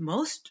mentioned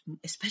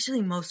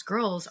especially most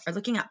girls are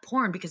looking at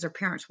porn because their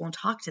parents won't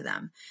talk to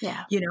them.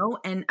 Yeah.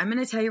 And I'm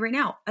going to tell you right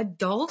now,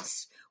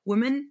 adults,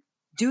 women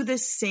do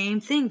this same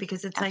thing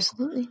because it's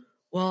Absolutely. like,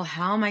 well,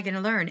 how am I going to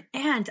learn?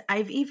 And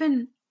I've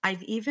even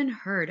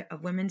heard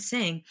of women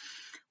saying,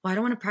 well, I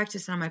don't want to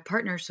practice it on my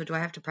partner. So do I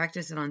have to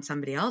practice it on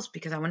somebody else?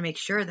 Because I want to make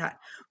sure that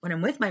when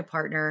I'm with my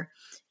partner,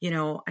 I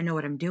know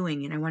what I'm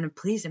doing and I want to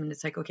please him. And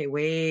it's like, okay,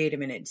 wait a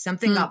minute.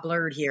 Something got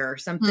blurred here.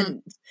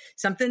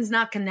 Something's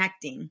not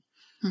connecting.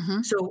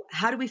 Mm-hmm. So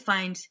how do we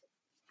find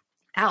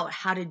out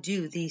how to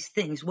do these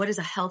things? What is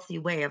a healthy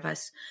way of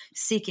us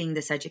seeking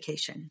this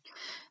education?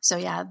 So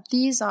yeah,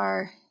 these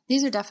are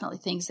definitely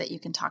things that you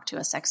can talk to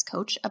a sex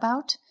coach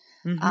about,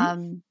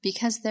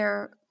 because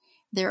there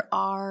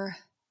are,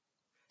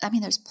 I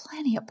mean, there's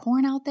plenty of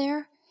porn out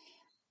there,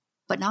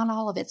 but not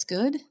all of it's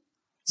good.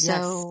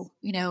 So,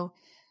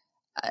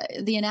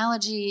 the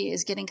analogy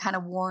is getting kind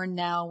of worn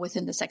now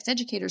within the sex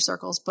educator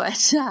circles,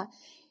 but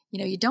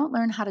you don't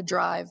learn how to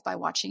drive by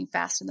watching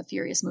Fast and the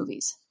Furious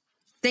movies.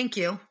 Thank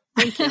you.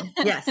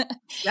 Yes.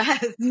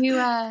 Yes.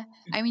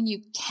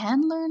 You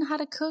can learn how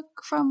to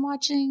cook from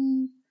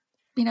watching,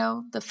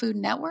 the Food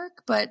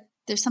Network, but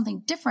there's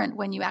something different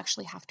when you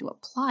actually have to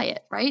apply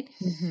it, right?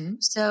 Mm-hmm.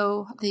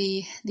 So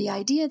the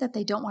idea that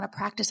they don't want to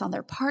practice on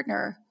their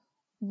partner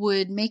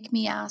would make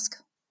me ask,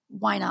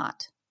 why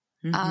not?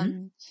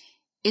 Mm-hmm.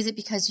 Is it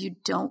because you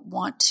don't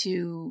want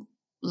to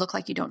look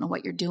like you don't know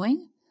what you're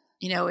doing?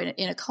 In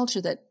a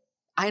culture that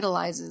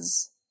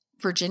idolizes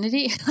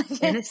virginity,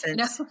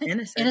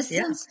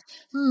 innocence.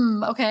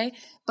 Yeah. Okay.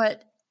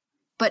 But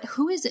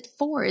who is it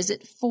for? Is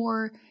it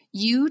for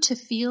you to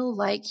feel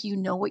like you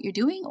know what you're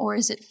doing, or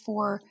is it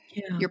for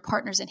your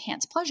partner's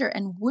enhanced pleasure?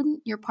 And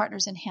wouldn't your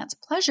partner's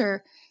enhanced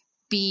pleasure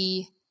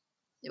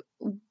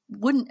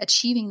wouldn't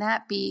achieving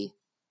that be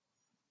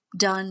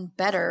done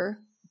better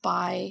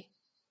by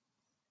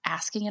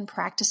asking and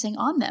practicing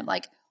on them?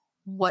 Like,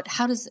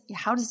 how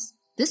does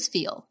this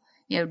feel?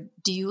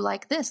 Do you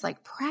like this?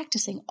 Like,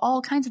 practicing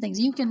all kinds of things.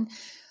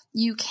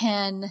 You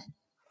can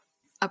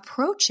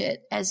approach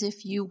it as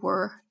if you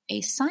were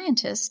a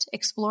scientist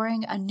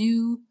exploring a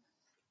new,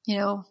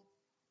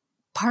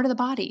 part of the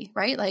body,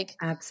 right? Like,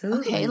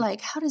 absolutely. Okay,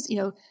 like, how does,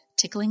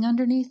 tickling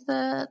underneath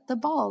the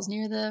balls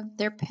near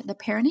the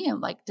perineum,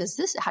 like,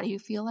 how do you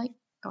feel like,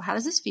 or how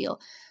does this feel?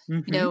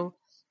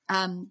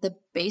 Mm-hmm. The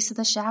base of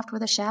the shaft where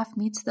the shaft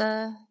meets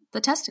the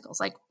testicles,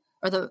 like,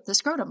 or the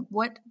scrotum.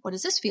 What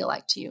does this feel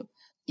like to you?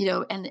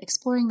 And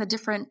exploring the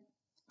different,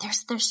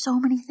 there's so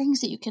many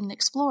things that you can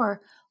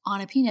explore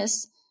on a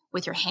penis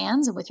with your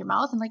hands and with your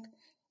mouth, and like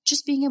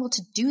just being able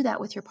to do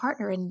that with your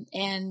partner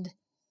and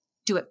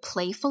do it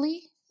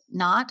playfully,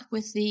 not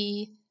with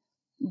the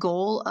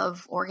goal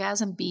of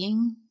orgasm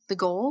being the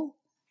goal.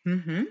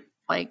 Mm-hmm.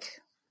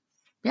 Like,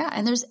 yeah.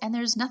 And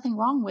there's nothing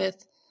wrong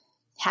with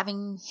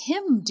having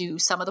him do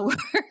some of the work.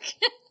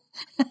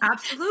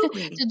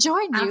 Absolutely. To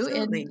join you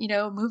in,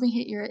 moving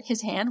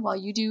his hand while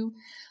you do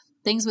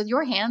things with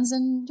your hands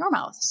and your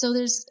mouth. So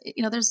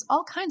there's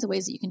all kinds of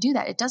ways that you can do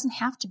that. It doesn't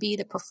have to be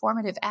the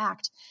performative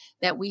act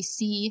that we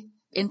see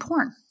in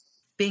porn.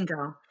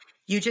 Bingo.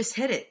 You just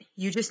hit it.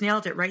 You just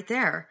nailed it right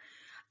there.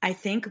 I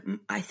think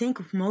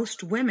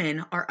most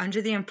women are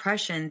under the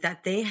impression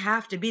that they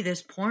have to be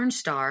this porn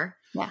star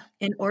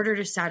in order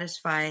to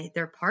satisfy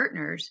their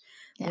partners,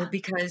 or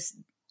because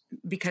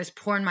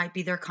porn might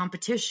be their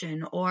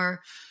competition,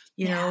 or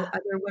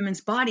other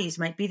women's bodies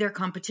might be their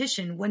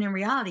competition, when in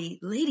reality,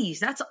 ladies,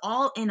 that's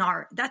all in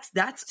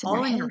that's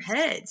all in your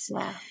heads.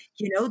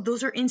 Yeah.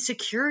 Those are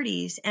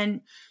insecurities.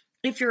 And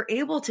if you're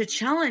able to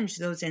challenge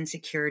those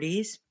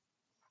insecurities,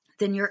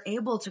 then you're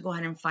able to go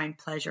ahead and find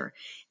pleasure.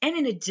 And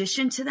in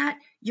addition to that,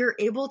 you're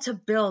able to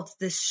build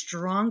this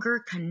stronger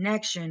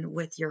connection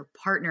with your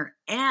partner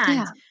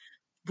and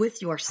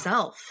with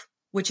yourself,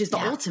 which is the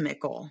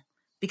ultimate goal,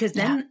 because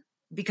then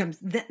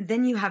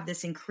then you have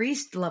this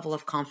increased level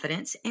of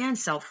confidence and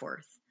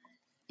self-worth.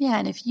 Yeah.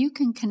 And if you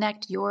can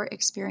connect your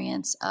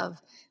experience of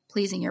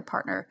pleasing your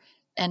partner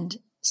and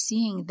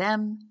seeing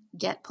them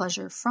get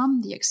pleasure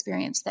from the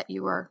experience that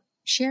you are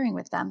sharing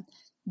with them,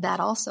 that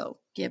also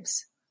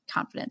gives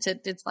confidence.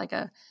 It's like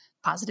a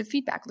positive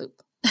feedback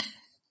loop.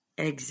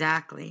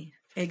 Exactly.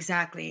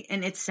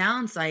 And it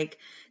sounds like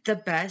the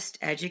best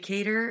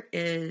educator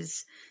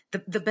is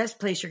the best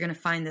place you're going to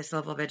find this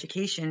level of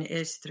education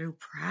is through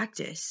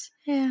practice.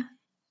 Yeah.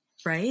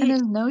 Right. And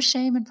there's no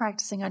shame in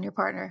practicing on your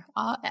partner.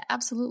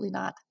 Absolutely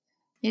not.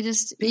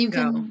 You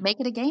can make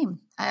it a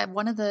game.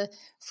 One of the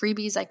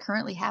freebies I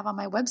currently have on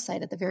my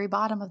website at the very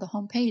bottom of the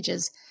homepage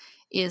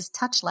is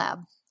Touch Lab.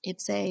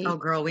 It's oh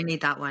girl, we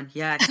need that one.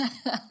 Yes.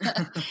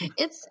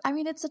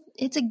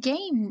 It's a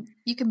game.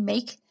 You can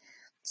make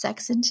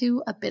sex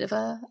into a bit of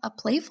a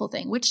playful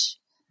thing, which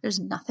there's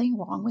nothing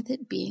wrong with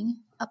it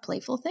being a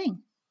playful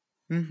thing.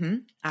 Mm-hmm.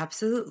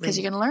 Absolutely. Because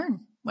you're going to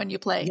learn when you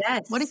play.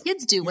 Yes. What do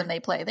kids do when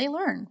they play? They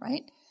learn,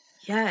 right?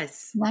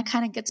 Yes. And that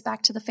kind of gets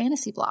back to the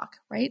fantasy block,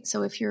 right?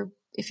 So if you're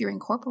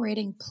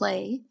incorporating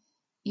play,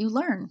 you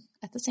learn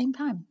at the same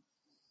time.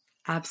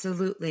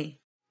 Absolutely.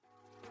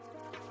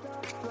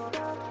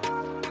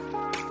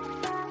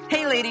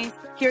 Hey ladies,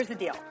 here's the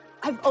deal.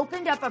 I've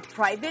opened up a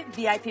private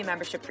VIP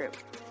membership group.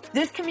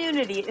 This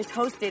community is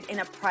hosted in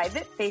a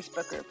private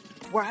Facebook group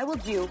where I will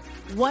do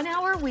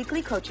 1-hour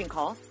weekly coaching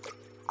calls.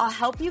 I'll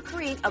help you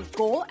create a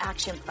goal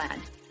action plan.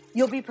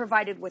 You'll be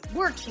provided with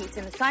worksheets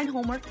and assigned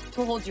homework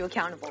to hold you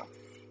accountable.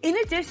 In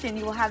addition,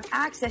 you will have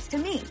access to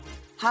me.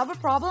 Have a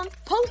problem?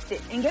 Post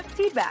it and get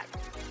feedback.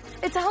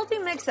 It's a healthy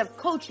mix of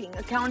coaching,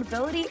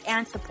 accountability,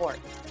 and support.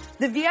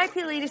 The VIP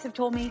ladies have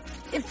told me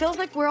it feels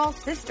like we're all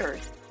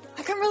sisters.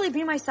 I can really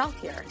be myself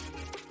here.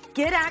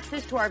 Get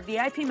access to our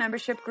VIP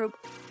membership group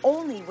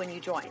only when you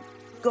join.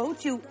 Go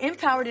to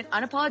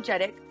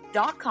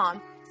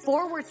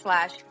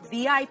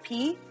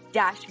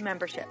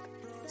empoweredandunapologetic.com/VIP-membership.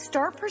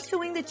 Start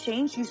pursuing the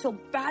change you so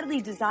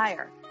badly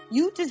desire.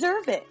 You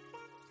deserve it.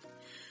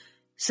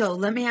 So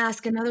let me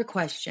ask another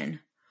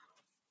question.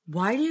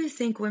 Why do you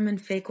think women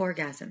fake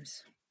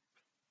orgasms?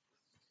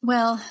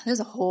 Well, there's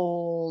a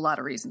whole lot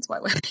of reasons why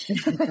women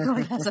fake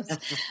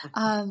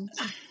orgasms.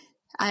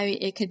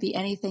 It could be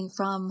anything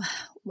from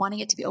wanting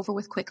it to be over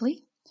with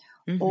quickly,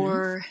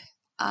 or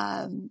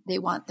they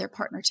want their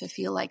partner to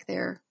feel like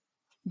they're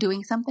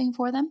doing something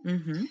for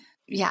them.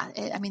 Yeah.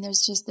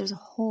 There's a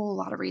whole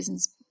lot of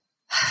reasons.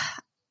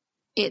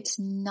 It's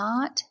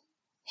not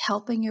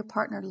helping your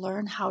partner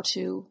learn how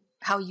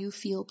you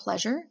feel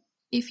pleasure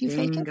if you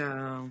fake it.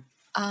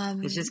 I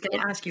was just going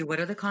to ask you,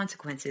 what are the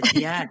consequences?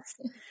 Yes.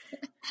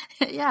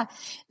 Yeah.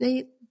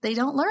 They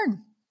don't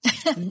learn.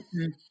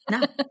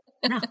 No.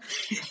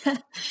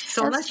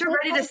 So unless you're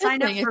ready to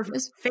sign up for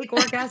fake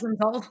orgasms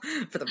all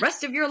for the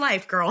rest of your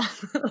life, girl.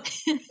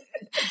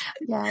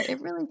 Yeah,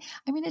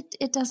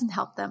 it doesn't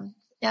help them.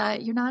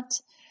 You're not,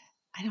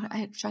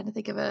 I'm trying to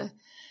think of an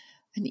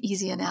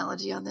easy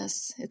analogy on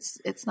this.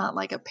 It's not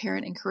like a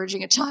parent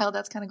encouraging a child.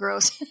 That's kind of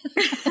gross.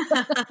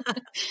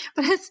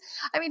 But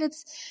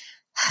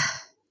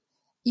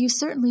you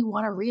certainly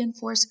want to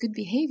reinforce good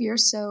behavior.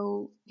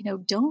 So,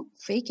 don't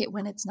fake it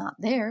when it's not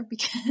there,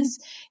 because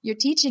you're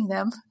teaching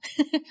them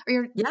or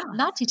you're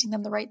not teaching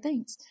them the right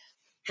things.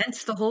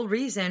 Hence the whole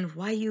reason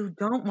why you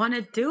don't want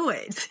to do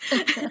it.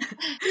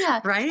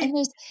 Yeah. Right. And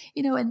there's,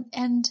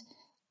 and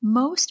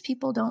most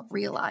people don't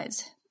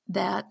realize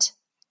that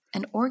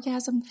an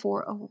orgasm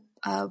for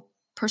a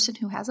person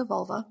who has a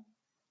vulva,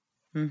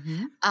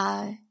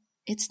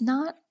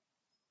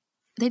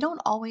 they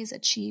don't always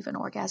achieve an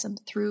orgasm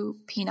through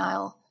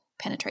penile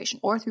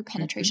penetration or through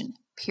penetration,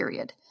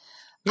 period.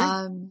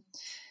 Yeah.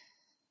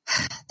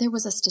 There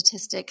was a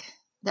statistic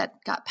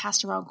that got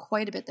passed around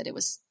quite a bit that it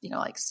was,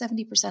 like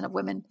 70% of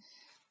women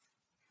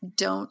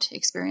don't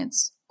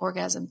experience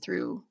orgasm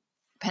through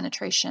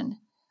penetration.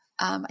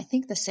 I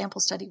think the sample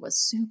study was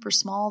super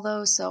small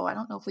though, so I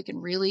don't know if we can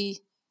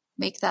really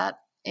make that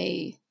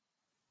a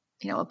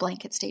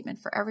blanket statement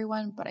for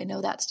everyone, but I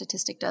know that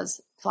statistic does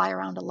fly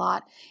around a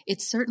lot.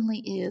 It certainly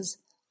is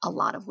a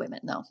lot of women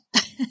though.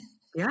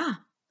 Yeah,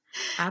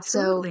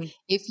 absolutely. So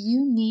if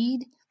you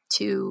need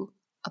to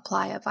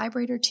apply a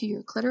vibrator to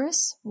your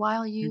clitoris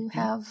while you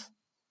have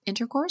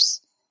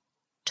intercourse,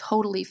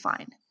 totally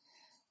fine.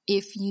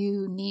 If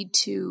you need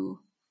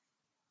to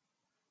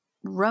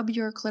rub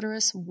your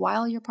clitoris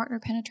while your partner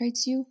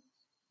penetrates you,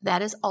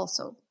 that is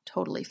also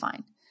totally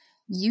fine.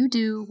 You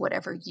do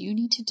whatever you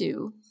need to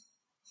do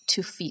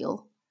to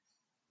feel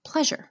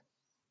pleasure.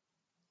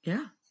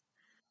 Yeah.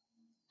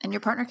 And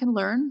your partner can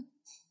learn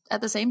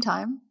at the same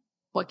time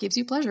what gives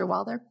you pleasure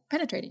while they're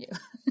penetrating you.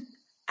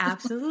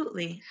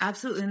 Absolutely.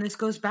 Absolutely. And this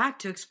goes back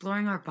to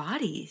exploring our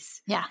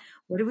bodies. Yeah.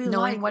 What do we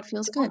knowing like? what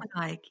feels good.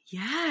 Like,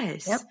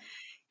 yes. Yep.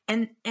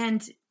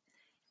 And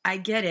I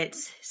get it.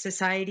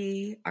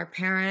 Society, our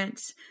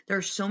parents, there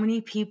are so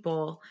many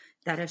people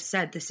that have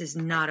said, this is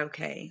not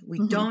okay.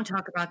 We don't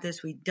talk about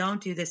this. We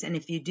don't do this. And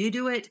if you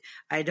do it,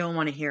 I don't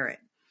want to hear it.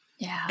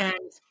 Yeah.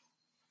 And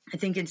I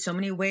think in so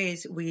many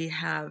ways we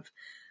have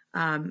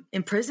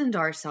imprisoned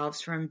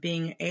ourselves from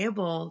being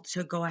able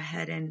to go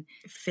ahead and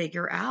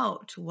figure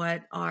out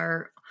what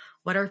our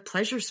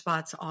pleasure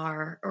spots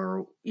are,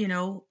 or,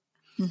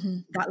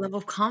 that level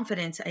of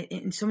confidence.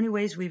 In so many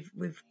ways, we've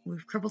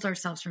crippled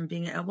ourselves from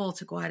being able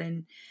to go out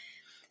and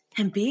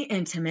be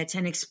intimate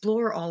and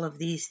explore all of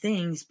these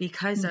things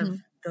because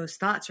of those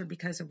thoughts or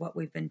because of what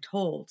we've been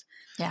told.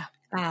 Yeah.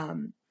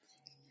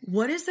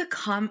 What is the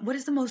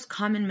most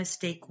common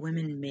mistake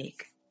women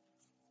make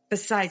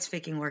besides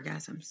faking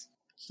orgasms?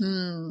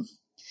 Oh,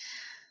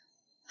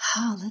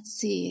 let's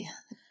see.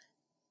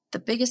 The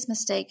biggest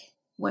mistake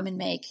women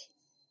make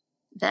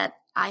that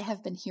I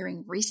have been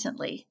hearing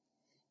recently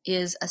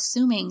is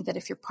assuming that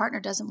if your partner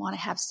doesn't want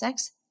to have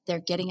sex, they're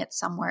getting it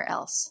somewhere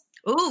else.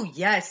 Oh,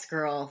 yes,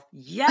 girl.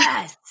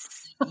 Yes.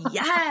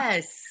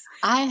 Yes.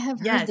 I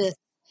have heard this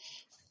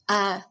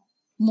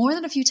more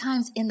than a few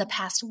times in the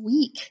past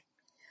week.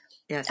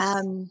 Yes.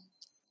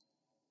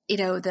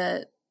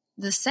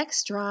 The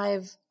sex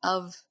drive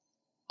of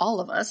all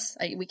of us,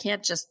 we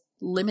can't just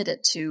limit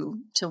it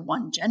to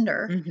one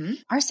gender.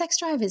 Our sex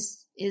drive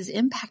is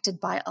impacted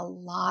by a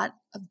lot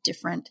of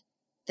different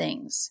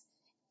things.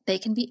 They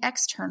can be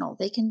external.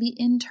 They can be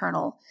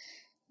internal.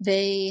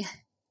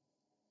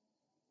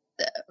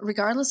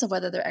 Regardless of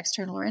whether they're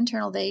external or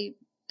internal, they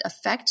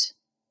affect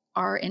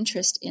our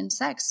interest in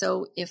sex.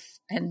 So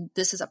and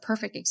this is a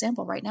perfect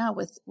example right now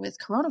with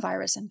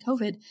coronavirus and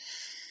COVID,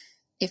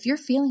 if you're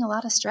feeling a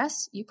lot of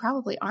stress, you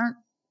probably aren't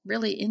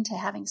really into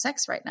having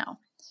sex right now.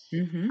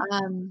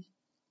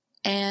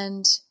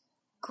 And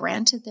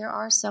granted, there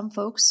are some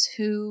folks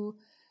who,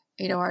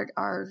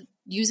 are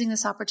using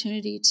this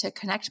opportunity to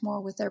connect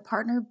more with their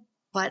partner,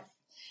 but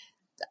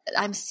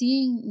I'm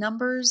seeing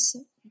numbers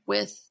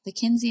with the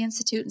Kinsey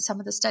Institute and some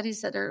of the studies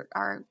that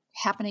are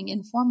happening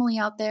informally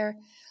out there,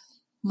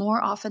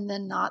 more often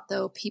than not,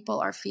 though,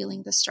 people are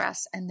feeling the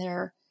stress and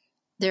they're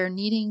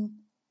needing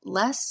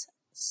less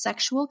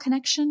sexual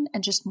connection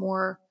and just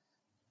more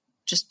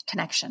just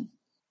connection.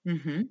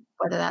 Mm-hmm.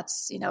 Whether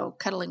that's,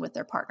 cuddling with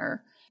their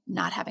partner,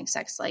 not having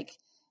sex, like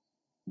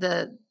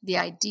the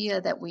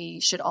idea that we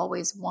should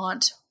always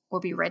want or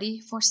be ready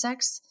for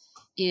sex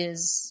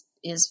is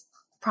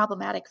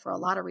problematic for a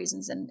lot of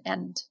reasons.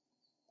 And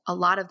a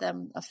lot of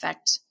them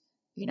affect,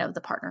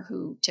 the partner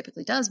who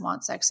typically does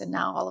want sex. And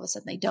now all of a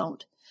sudden they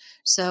don't.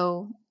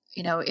 So,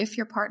 if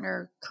your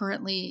partner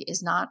currently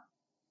is not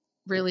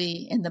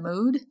really in the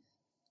mood,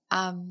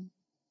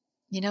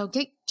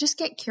 just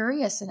get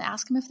curious and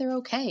ask them if they're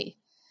okay.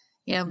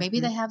 Maybe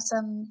they have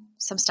some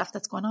stuff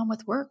that's going on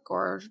with work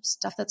or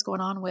stuff that's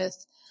going on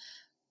with,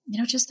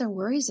 just their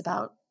worries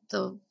about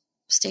the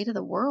state of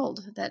the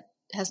world that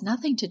has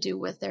nothing to do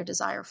with their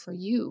desire for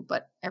you,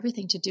 but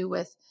everything to do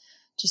with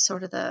just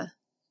sort of the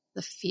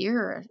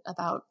fear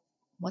about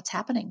what's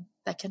happening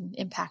that can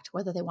impact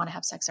whether they want to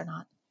have sex or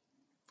not.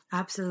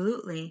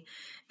 Absolutely.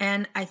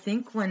 And I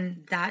think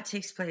when that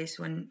takes place,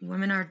 when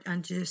women are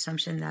under the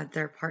assumption that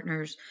their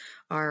partners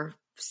are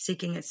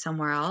seeking it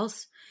somewhere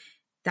else,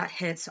 that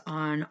hits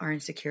on our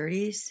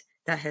insecurities,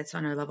 that hits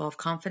on our level of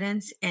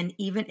confidence. And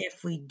even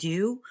if we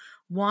do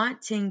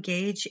want to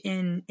engage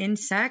in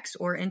sex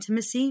or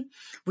intimacy,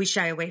 we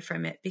shy away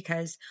from it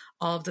because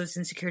all of those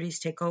insecurities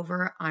take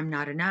over. I'm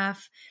not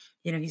enough.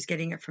 He's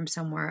getting it from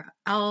somewhere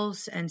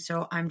else. And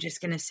so I'm just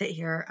going to sit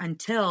here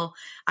until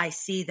I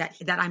see that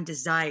I'm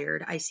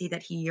desired. I see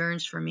that he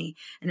yearns for me.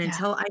 And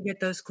until I get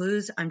those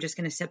clues, I'm just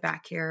going to sit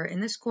back here in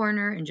this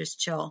corner and just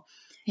chill.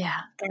 Yeah.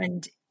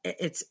 And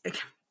it's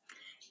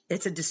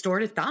a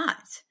distorted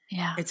thought.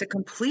 Yeah. It's a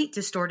complete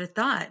distorted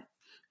thought.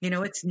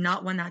 It's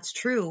not one that's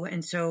true.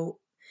 And so,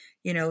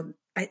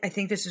 I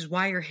think this is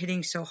why you're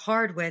hitting so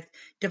hard with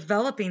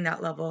developing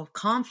that level of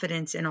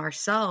confidence in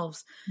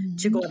ourselves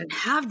to go out and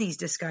have these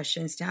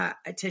discussions,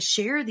 to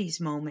share these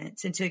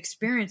moments and to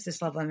experience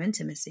this level of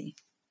intimacy.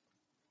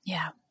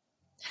 Yeah.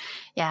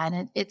 Yeah.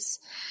 And it's,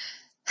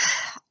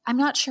 I'm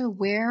not sure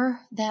where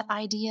that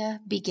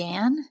idea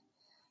began.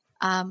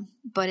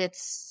 But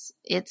it's,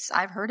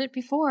 I've heard it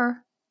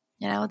before,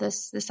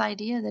 this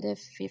idea that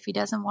if he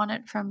doesn't want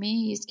it from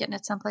me, he's getting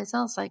it someplace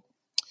else. Like,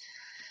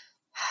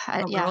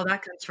 Well,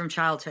 that comes from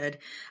childhood.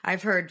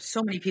 I've heard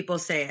so many people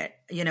say it,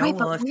 Right,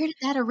 but where did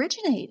that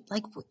originate?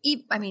 Like,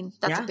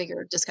 that's a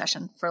bigger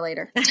discussion for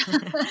later.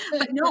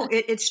 But no,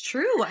 it's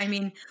true. I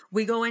mean,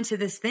 we go into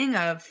this thing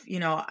of,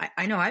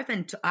 I know I've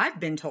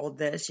been told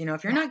this,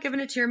 if you're not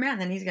giving it to your man,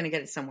 then he's going to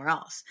get it somewhere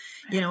else,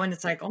 and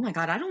it's like, oh my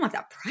God, I don't want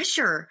that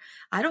pressure.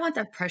 I don't want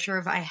that pressure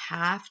of I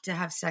have to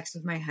have sex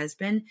with my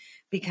husband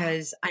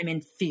because I'm in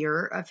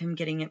fear of him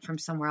getting it from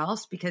somewhere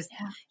else because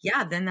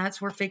then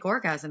that's where fake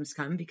orgasms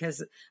come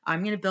because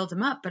I'm going to build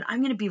him up, but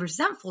I'm going to be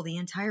resentful the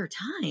entire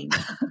time.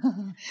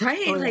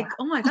 Right?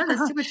 Oh my God,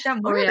 that's too much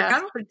damn work. I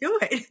don't want to do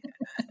it.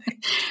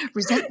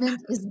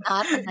 Resentment is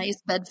not a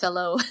nice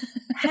bedfellow.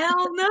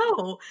 Hell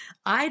no.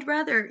 I'd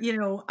rather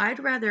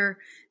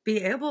be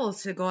able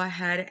to go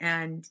ahead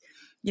and,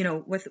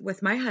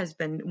 with my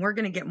husband, we're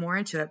going to get more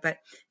into it, but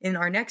in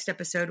our next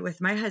episode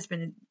with my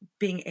husband,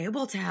 being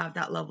able to have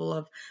that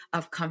level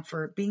of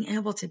comfort, being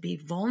able to be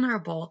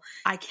vulnerable,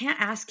 I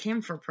can't ask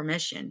him for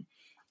permission.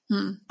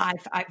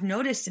 I've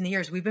noticed in the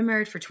years, we've been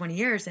married for 20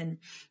 years. And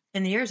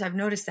in the years, I've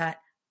noticed that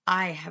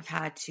I have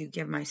had to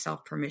give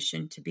myself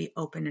permission to be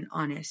open and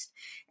honest.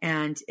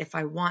 And if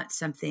I want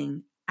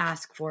something,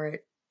 ask for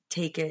it,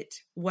 take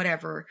it,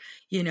 whatever,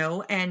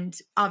 and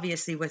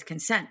obviously with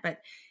consent, but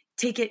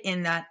take it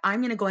in that I'm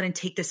going to go ahead and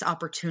take this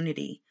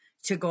opportunity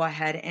to go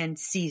ahead and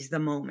seize the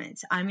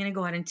moment. I'm going to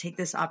go ahead and take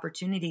this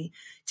opportunity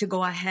to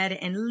go ahead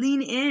and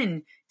lean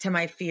in to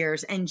my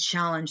fears and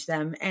challenge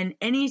them. And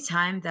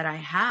anytime that I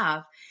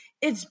have,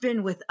 it's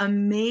been with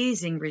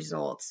amazing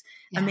results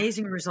in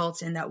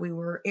that we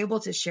were able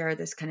to share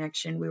this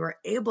connection. We were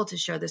able to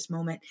share this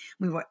moment.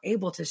 We were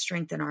able to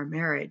strengthen our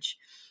marriage,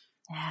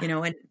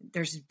 and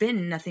there's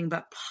been nothing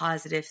but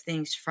positive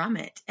things from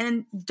it.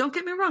 And don't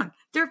get me wrong.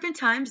 There have been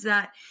times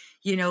that,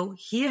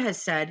 he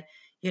has said,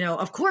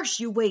 of course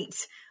you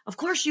wait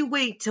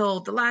till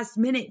the last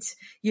minute,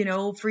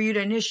 for you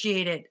to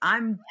initiate it.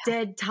 I'm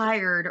dead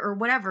tired or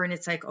whatever. And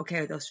it's like,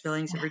 okay, those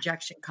feelings of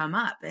rejection come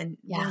up and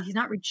well, he's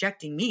not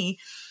rejecting me.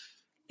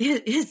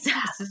 His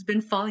ass has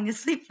been falling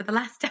asleep for the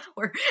last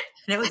hour.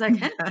 And it was like,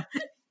 Hannah,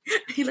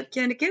 he looked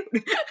kind of cute.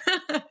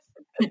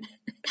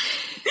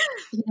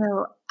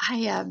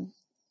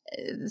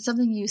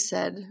 Something you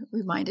said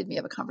reminded me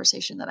of a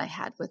conversation that I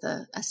had with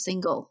a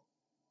single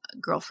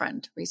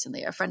girlfriend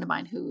recently, a friend of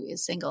mine who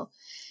is single.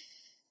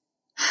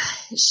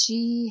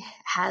 She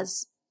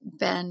has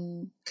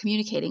been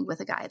communicating with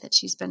a guy that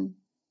she's been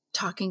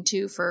talking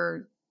to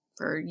for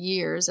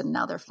years, and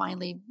now they're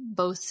finally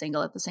both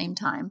single at the same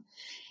time.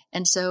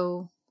 And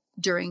so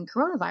during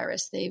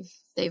coronavirus,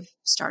 they've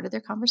started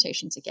their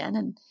conversations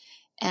again,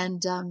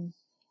 and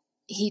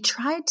he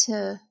tried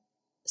to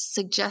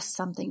suggest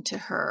something to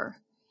her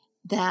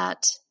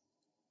that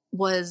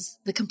was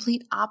the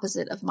complete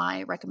opposite of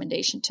my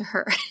recommendation to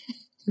her.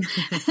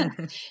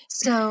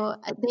 So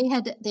they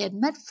had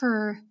met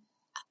for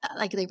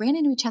like, they ran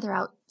into each other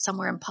out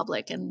somewhere in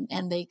public,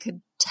 and they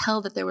could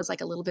tell that there was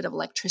like a little bit of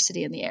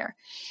electricity in the air.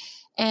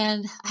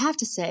 And I have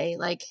to say,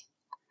 like,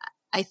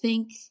 I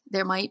think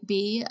there might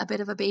be a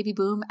bit of a baby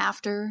boom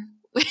after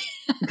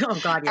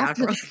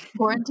after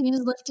quarantine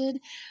is lifted,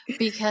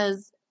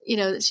 because, you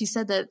know, she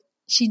said that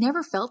she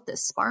never felt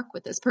this spark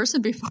with this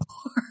person before,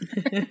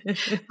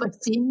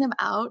 but seeing them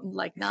out and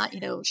like, not, you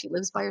know, she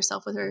lives by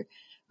herself with her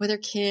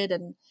kid,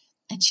 and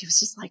she was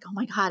just like, oh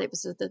my God, it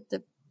was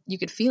the you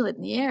could feel it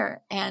in the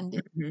air.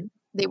 And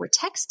they were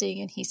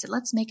texting, and he said,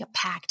 let's make a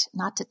pact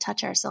not to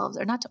touch ourselves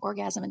or not to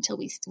orgasm until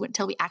we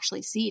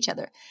actually see each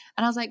other.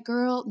 And I was like,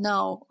 girl,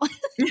 no,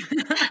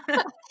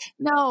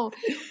 no,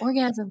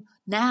 orgasm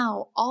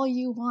now, all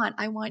you want.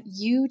 I want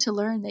you to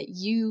learn that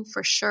you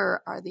for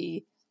sure are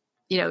the,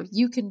 you know,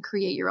 you can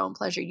create your own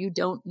pleasure. You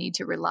don't need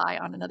to rely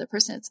on another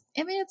person.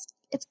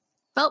 It's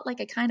felt like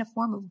a kind of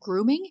form of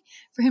grooming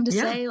for him to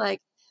say, like,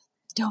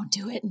 don't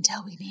do it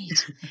until we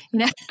meet, you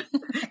know,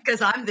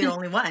 because I'm the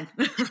only one.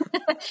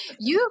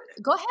 You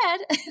go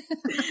ahead.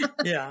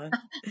 Yeah.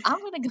 I'm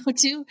going to go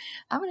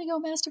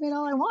masturbate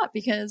all I want,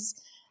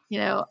 because, you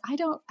know, I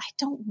don't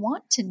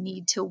want to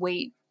need to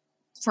wait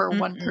for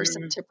one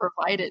person to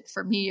provide it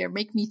for me or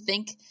make me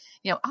think,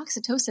 you know,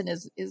 oxytocin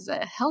is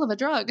a hell of a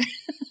drug.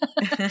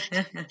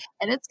 And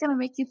it's going to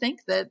make you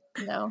think that,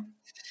 you know,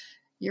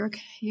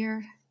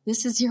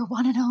 this is your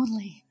one and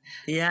only.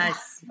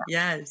 Yes.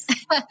 Yes.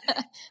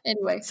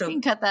 Anyway, so you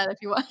can cut that if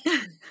you want.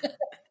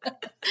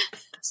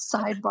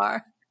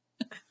 Sidebar.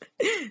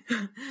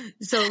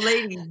 So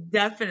ladies,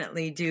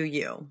 definitely do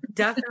you.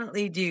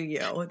 Definitely do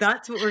you.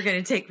 That's what we're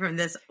going to take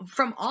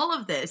from all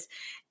of this.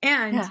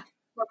 And no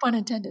pun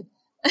intended.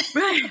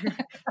 Right.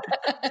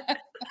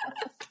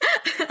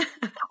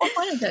 Or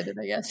pun intended,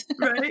 I guess.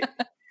 Right.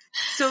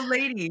 So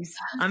ladies,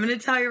 I'm going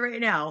to tell you right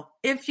now,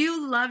 if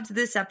you loved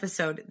this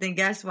episode, then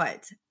guess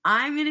what?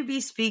 I'm going to be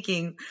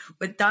speaking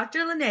with Dr.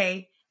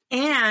 Lanae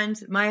and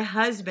my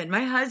husband.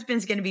 My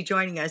husband's going to be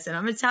joining us. And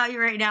I'm going to tell you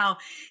right now,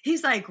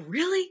 he's like,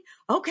 really?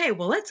 Okay,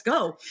 well, let's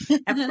go.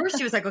 At first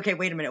he was like, okay,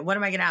 wait a minute. What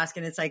am I going to ask?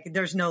 And it's like,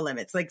 there's no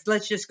limits. Like,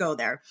 let's just go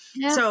there.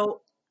 Yeah.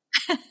 So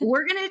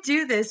we're going to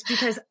do this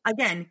because,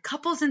 again,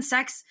 couples and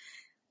sex,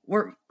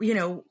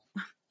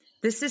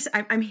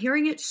 I'm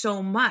hearing it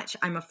so much.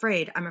 I'm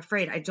afraid.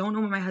 I don't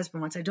know what my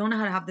husband wants. I don't know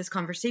how to have this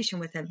conversation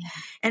with him. Yeah.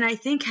 And I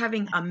think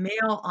having a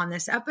male on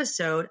this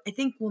episode, I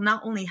think will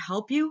not only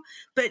help you,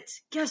 but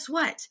guess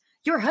what?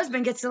 Your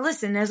husband gets to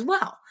listen as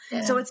well.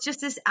 Yeah. So it's just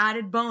this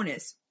added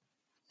bonus.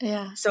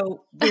 Yeah.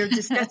 So we're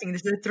discussing,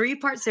 this is a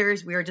 3-part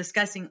series. We are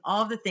discussing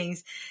all the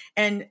things.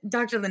 And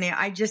Dr. Lanae,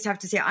 I just have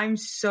to say, I'm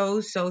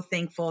so, so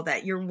thankful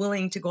that you're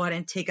willing to go ahead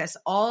and take us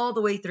all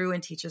the way through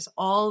and teach us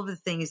all of the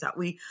things that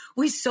we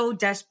so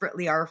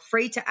desperately are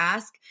afraid to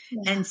ask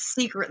and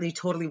secretly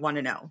totally want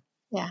to know.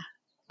 Yeah.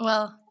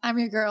 Well, I'm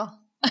your girl.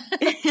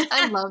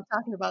 I love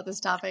talking about this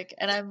topic.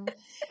 And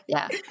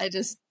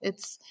it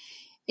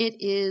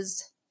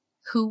is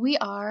who we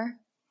are.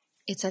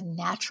 It's a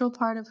natural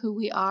part of who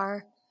we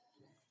are.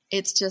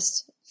 It's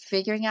just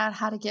figuring out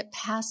how to get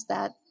past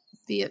that,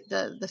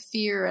 the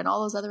fear and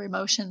all those other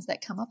emotions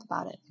that come up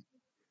about it.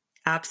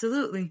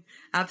 Absolutely.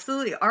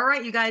 Absolutely. All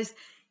right, you guys,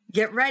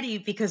 get ready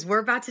because we're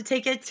about to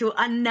take it to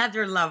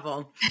another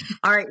level.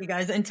 All right, you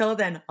guys, until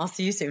then, I'll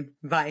see you soon.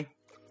 Bye.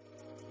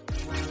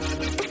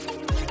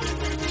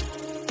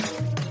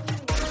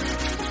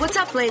 What's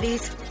up,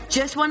 ladies?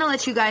 Just want to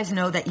let you guys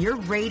know that your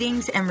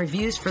ratings and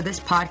reviews for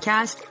this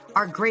podcast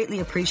are greatly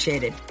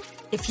appreciated.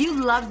 If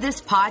you love this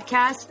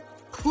podcast,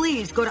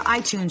 please go to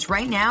iTunes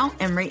right now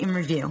and rate and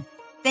review.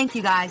 Thank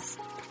you, guys.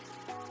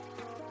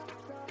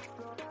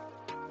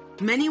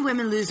 Many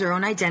women lose their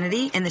own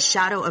identity in the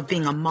shadow of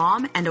being a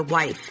mom and a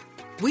wife.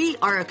 We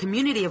are a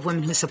community of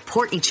women who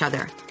support each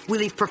other. We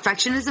leave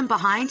perfectionism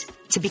behind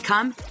to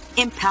become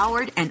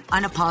empowered and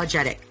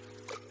unapologetic.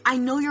 I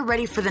know you're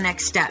ready for the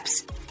next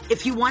steps.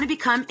 If you want to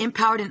become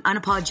empowered and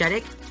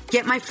unapologetic,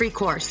 get my free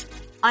course,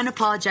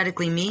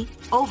 Unapologetically Me,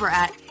 over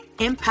at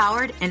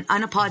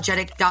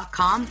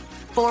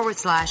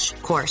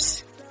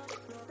empoweredandunapologetic.com/course.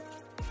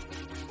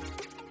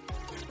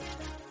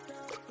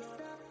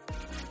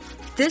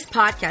 This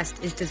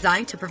podcast is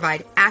designed to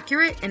provide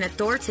accurate and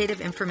authoritative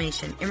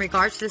information in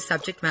regards to the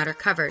subject matter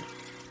covered.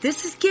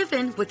 This is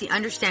given with the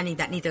understanding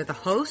that neither the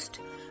host,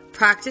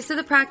 practice of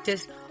the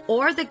practice,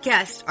 or the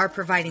guest are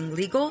providing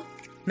legal,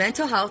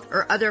 mental health,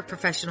 or other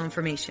professional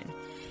information.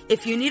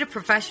 If you need a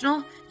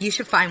professional, you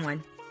should find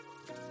one.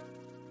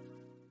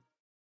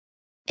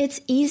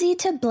 It's easy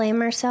to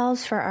blame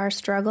ourselves for our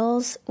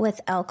struggles with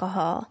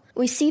alcohol.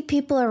 We see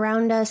people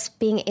around us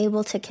being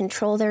able to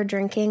control their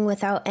drinking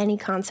without any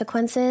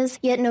consequences,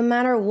 yet no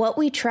matter what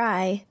we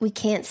try, we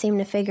can't seem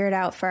to figure it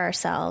out for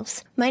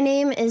ourselves. My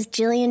name is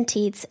Jillian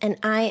Tietz, and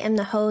I am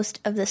the host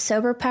of the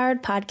Sober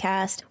Powered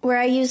podcast, where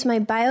I use my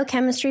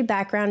biochemistry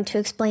background to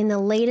explain the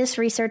latest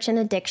research in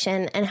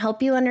addiction and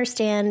help you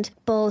understand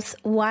both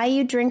why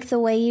you drink the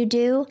way you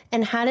do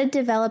and how to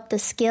develop the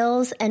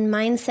skills and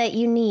mindset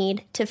you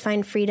need to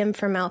find freedom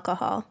from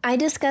alcohol. I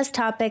discuss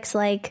topics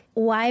like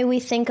why we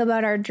think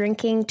about our drinking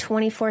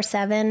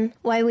 24/7,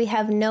 why we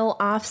have no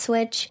off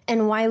switch,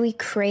 and why we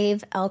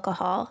crave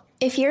alcohol.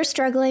 If you're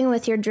struggling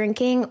with your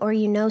drinking or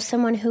you know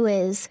someone who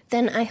is,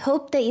 then I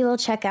hope that you will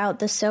check out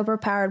the Sober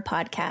Powered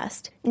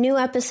podcast. New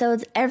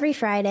episodes every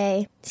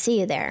Friday. See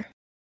you there.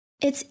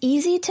 It's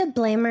easy to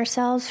blame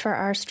ourselves for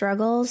our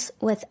struggles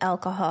with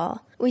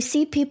alcohol. We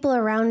see people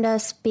around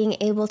us being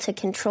able to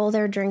control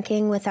their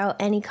drinking without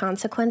any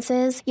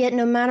consequences, yet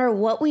no matter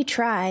what we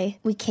try,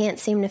 we can't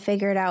seem to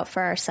figure it out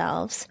for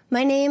ourselves.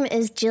 My name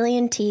is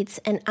Jillian Tietz,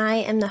 and I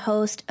am the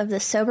host of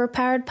the Sober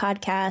Powered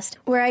podcast,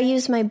 where I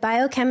use my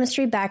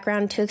biochemistry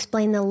background to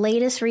explain the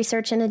latest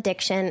research in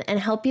addiction and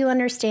help you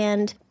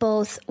understand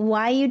both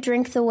why you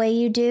drink the way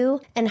you do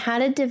and how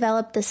to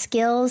develop the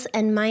skills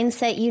and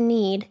mindset you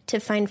need to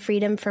find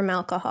freedom from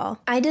alcohol.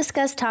 I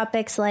discuss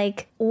topics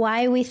like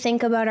why we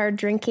think about our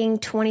drinking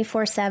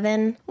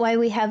 24/7, why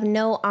we have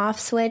no off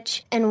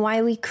switch, and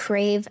why we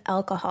crave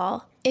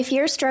alcohol. If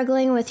you're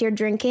struggling with your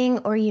drinking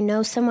or you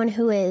know someone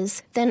who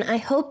is, then I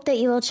hope that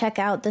you will check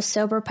out the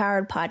Sober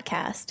Powered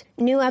podcast.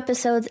 New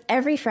episodes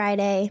every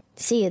Friday.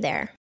 See you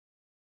there.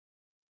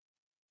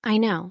 I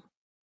know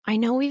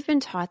we've been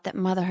taught that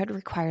motherhood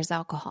requires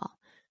alcohol.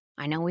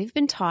 I know we've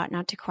been taught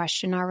not to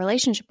question our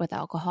relationship with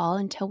alcohol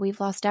until we've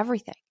lost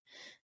everything.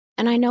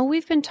 And I know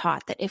we've been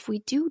taught that if we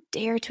do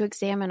dare to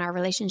examine our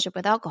relationship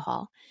with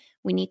alcohol,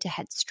 we need to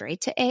head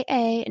straight to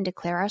AA and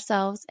declare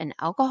ourselves an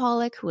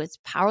alcoholic who is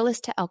powerless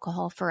to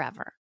alcohol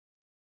forever.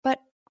 But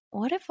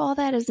what if all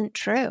that isn't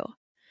true?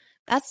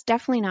 That's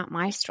definitely not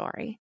my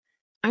story.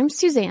 I'm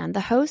Suzanne,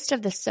 the host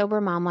of the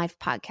Sober Mom Life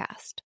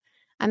podcast.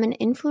 I'm an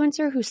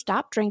influencer who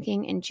stopped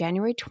drinking in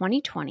January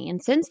 2020,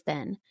 and since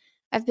then,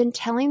 I've been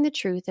telling the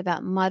truth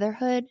about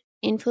motherhood,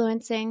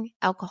 influencing,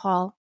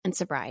 alcohol, and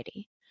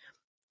sobriety.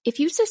 If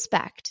you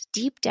suspect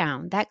deep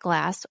down that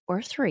glass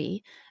or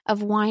 3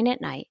 of wine at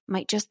night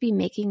might just be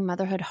making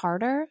motherhood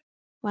harder,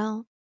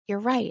 well, you're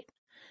right.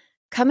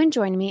 Come and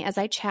join me as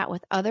I chat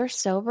with other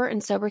sober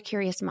and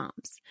sober-curious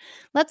moms.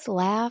 Let's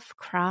laugh,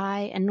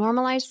 cry, and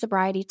normalize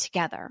sobriety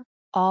together,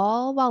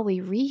 all while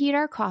we reheat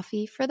our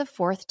coffee for the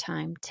 4th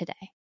time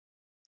today.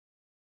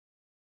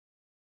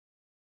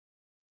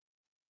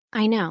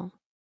 I know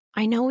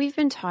we've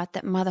been taught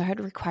that motherhood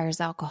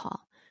requires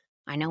alcohol.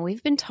 I know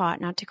we've been taught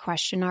not to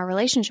question our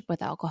relationship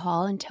with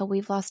alcohol until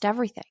we've lost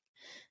everything.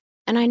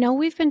 And I know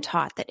we've been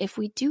taught that if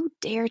we do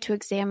dare to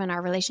examine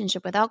our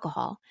relationship with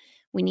alcohol,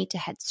 we need to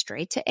head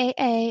straight to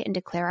AA and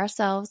declare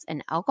ourselves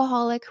an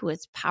alcoholic who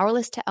is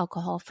powerless to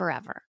alcohol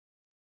forever.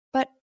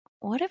 But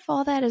what if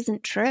all that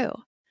isn't true?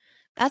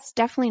 That's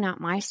definitely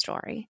not my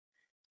story.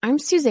 I'm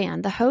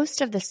Suzanne, the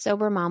host of the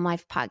Sober Mom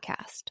Life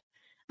podcast.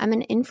 I'm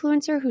an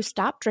influencer who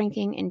stopped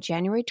drinking in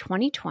January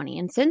 2020,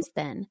 and since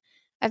then,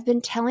 I've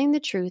been telling the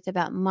truth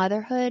about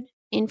motherhood,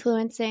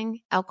 influencing,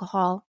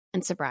 alcohol,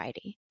 and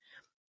sobriety.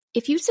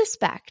 If you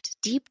suspect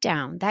deep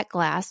down that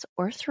glass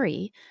or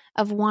 3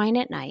 of wine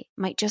at night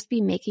might just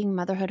be making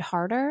motherhood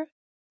harder,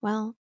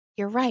 well,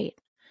 you're right.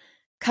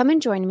 Come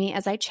and join me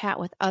as I chat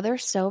with other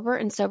sober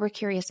and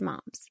sober-curious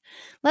moms.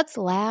 Let's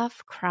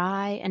laugh,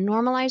 cry, and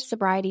normalize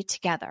sobriety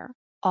together,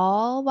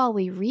 all while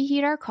we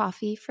reheat our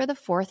coffee for the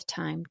 4th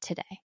time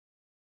today.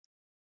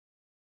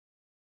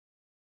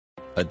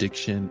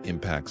 Addiction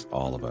impacts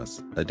all of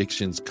us.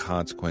 Addiction's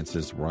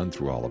consequences run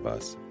through all of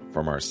us.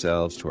 From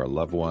ourselves to our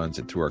loved ones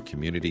and through our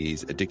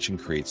communities, addiction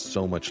creates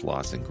so much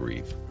loss and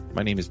grief.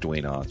 My name is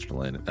Dwayne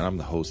Osterlin, and I'm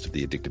the host of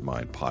the Addicted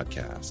Mind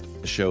podcast,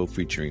 a show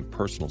featuring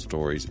personal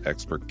stories,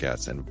 expert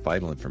guests, and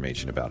vital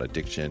information about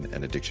addiction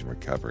and addiction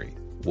recovery.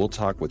 We'll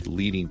talk with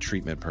leading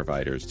treatment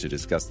providers to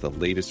discuss the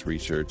latest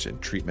research and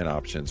treatment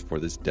options for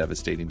this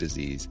devastating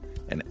disease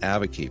and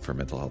advocate for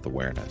mental health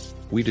awareness.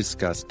 We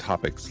discuss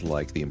topics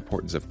like the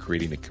importance of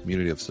creating a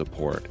community of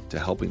support to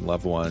helping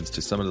loved ones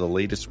to some of the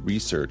latest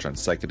research on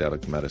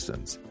psychedelic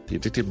medicines. The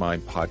Addicted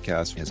Mind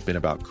podcast has been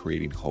about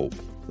creating hope,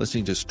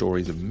 listening to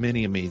stories of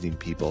many amazing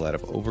people that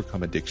have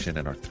overcome addiction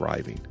and are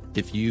thriving.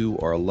 If you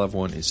or a loved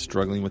one is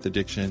struggling with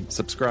addiction,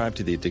 subscribe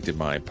to the Addicted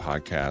Mind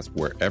podcast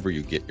wherever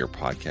you get your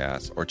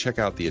podcasts or check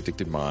out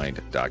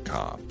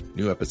theaddictedmind.com.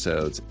 New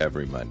episodes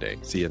every Monday.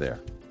 See you there.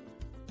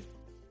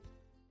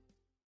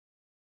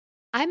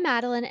 I'm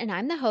Madeline, and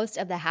I'm the host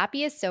of the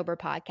Happiest Sober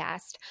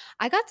podcast.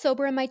 I got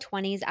sober in my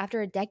 20s after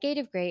a decade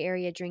of gray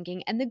area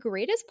drinking, and the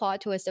greatest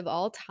plot twist of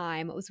all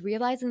time was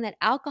realizing that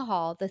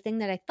alcohol, the thing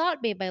that I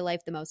thought made my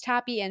life the most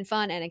happy and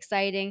fun and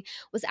exciting,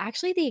 was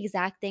actually the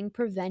exact thing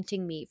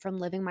preventing me from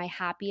living my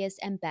happiest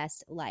and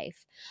best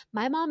life.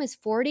 My mom is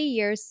 40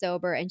 years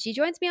sober, and she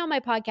joins me on my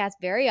podcast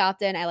very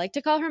often. I like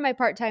to call her my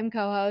part-time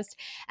co-host,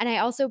 and I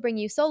also bring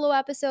you solo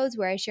episodes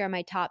where I share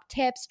my top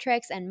tips,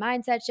 tricks, and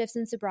mindset shifts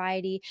in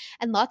sobriety,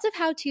 and lots of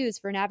how-tos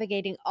for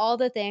navigating all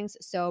the things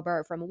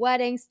sober, from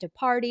weddings to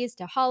parties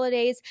to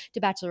holidays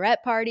to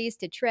bachelorette parties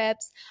to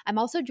trips. I'm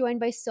also joined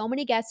by so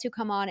many guests who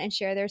come on and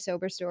share their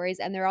sober stories,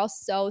 and they're all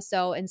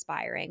so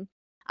inspiring.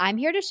 I'm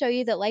here to show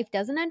you that life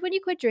doesn't end when you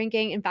quit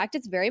drinking. In fact,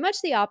 it's very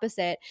much the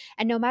opposite.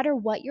 And no matter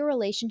what your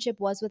relationship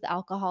was with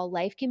alcohol,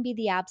 life can be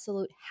the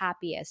absolute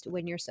happiest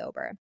when you're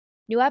sober.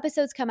 New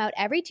episodes come out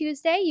every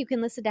Tuesday. You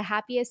can listen to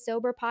Happiest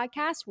Sober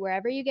podcast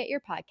wherever you get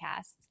your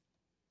podcasts.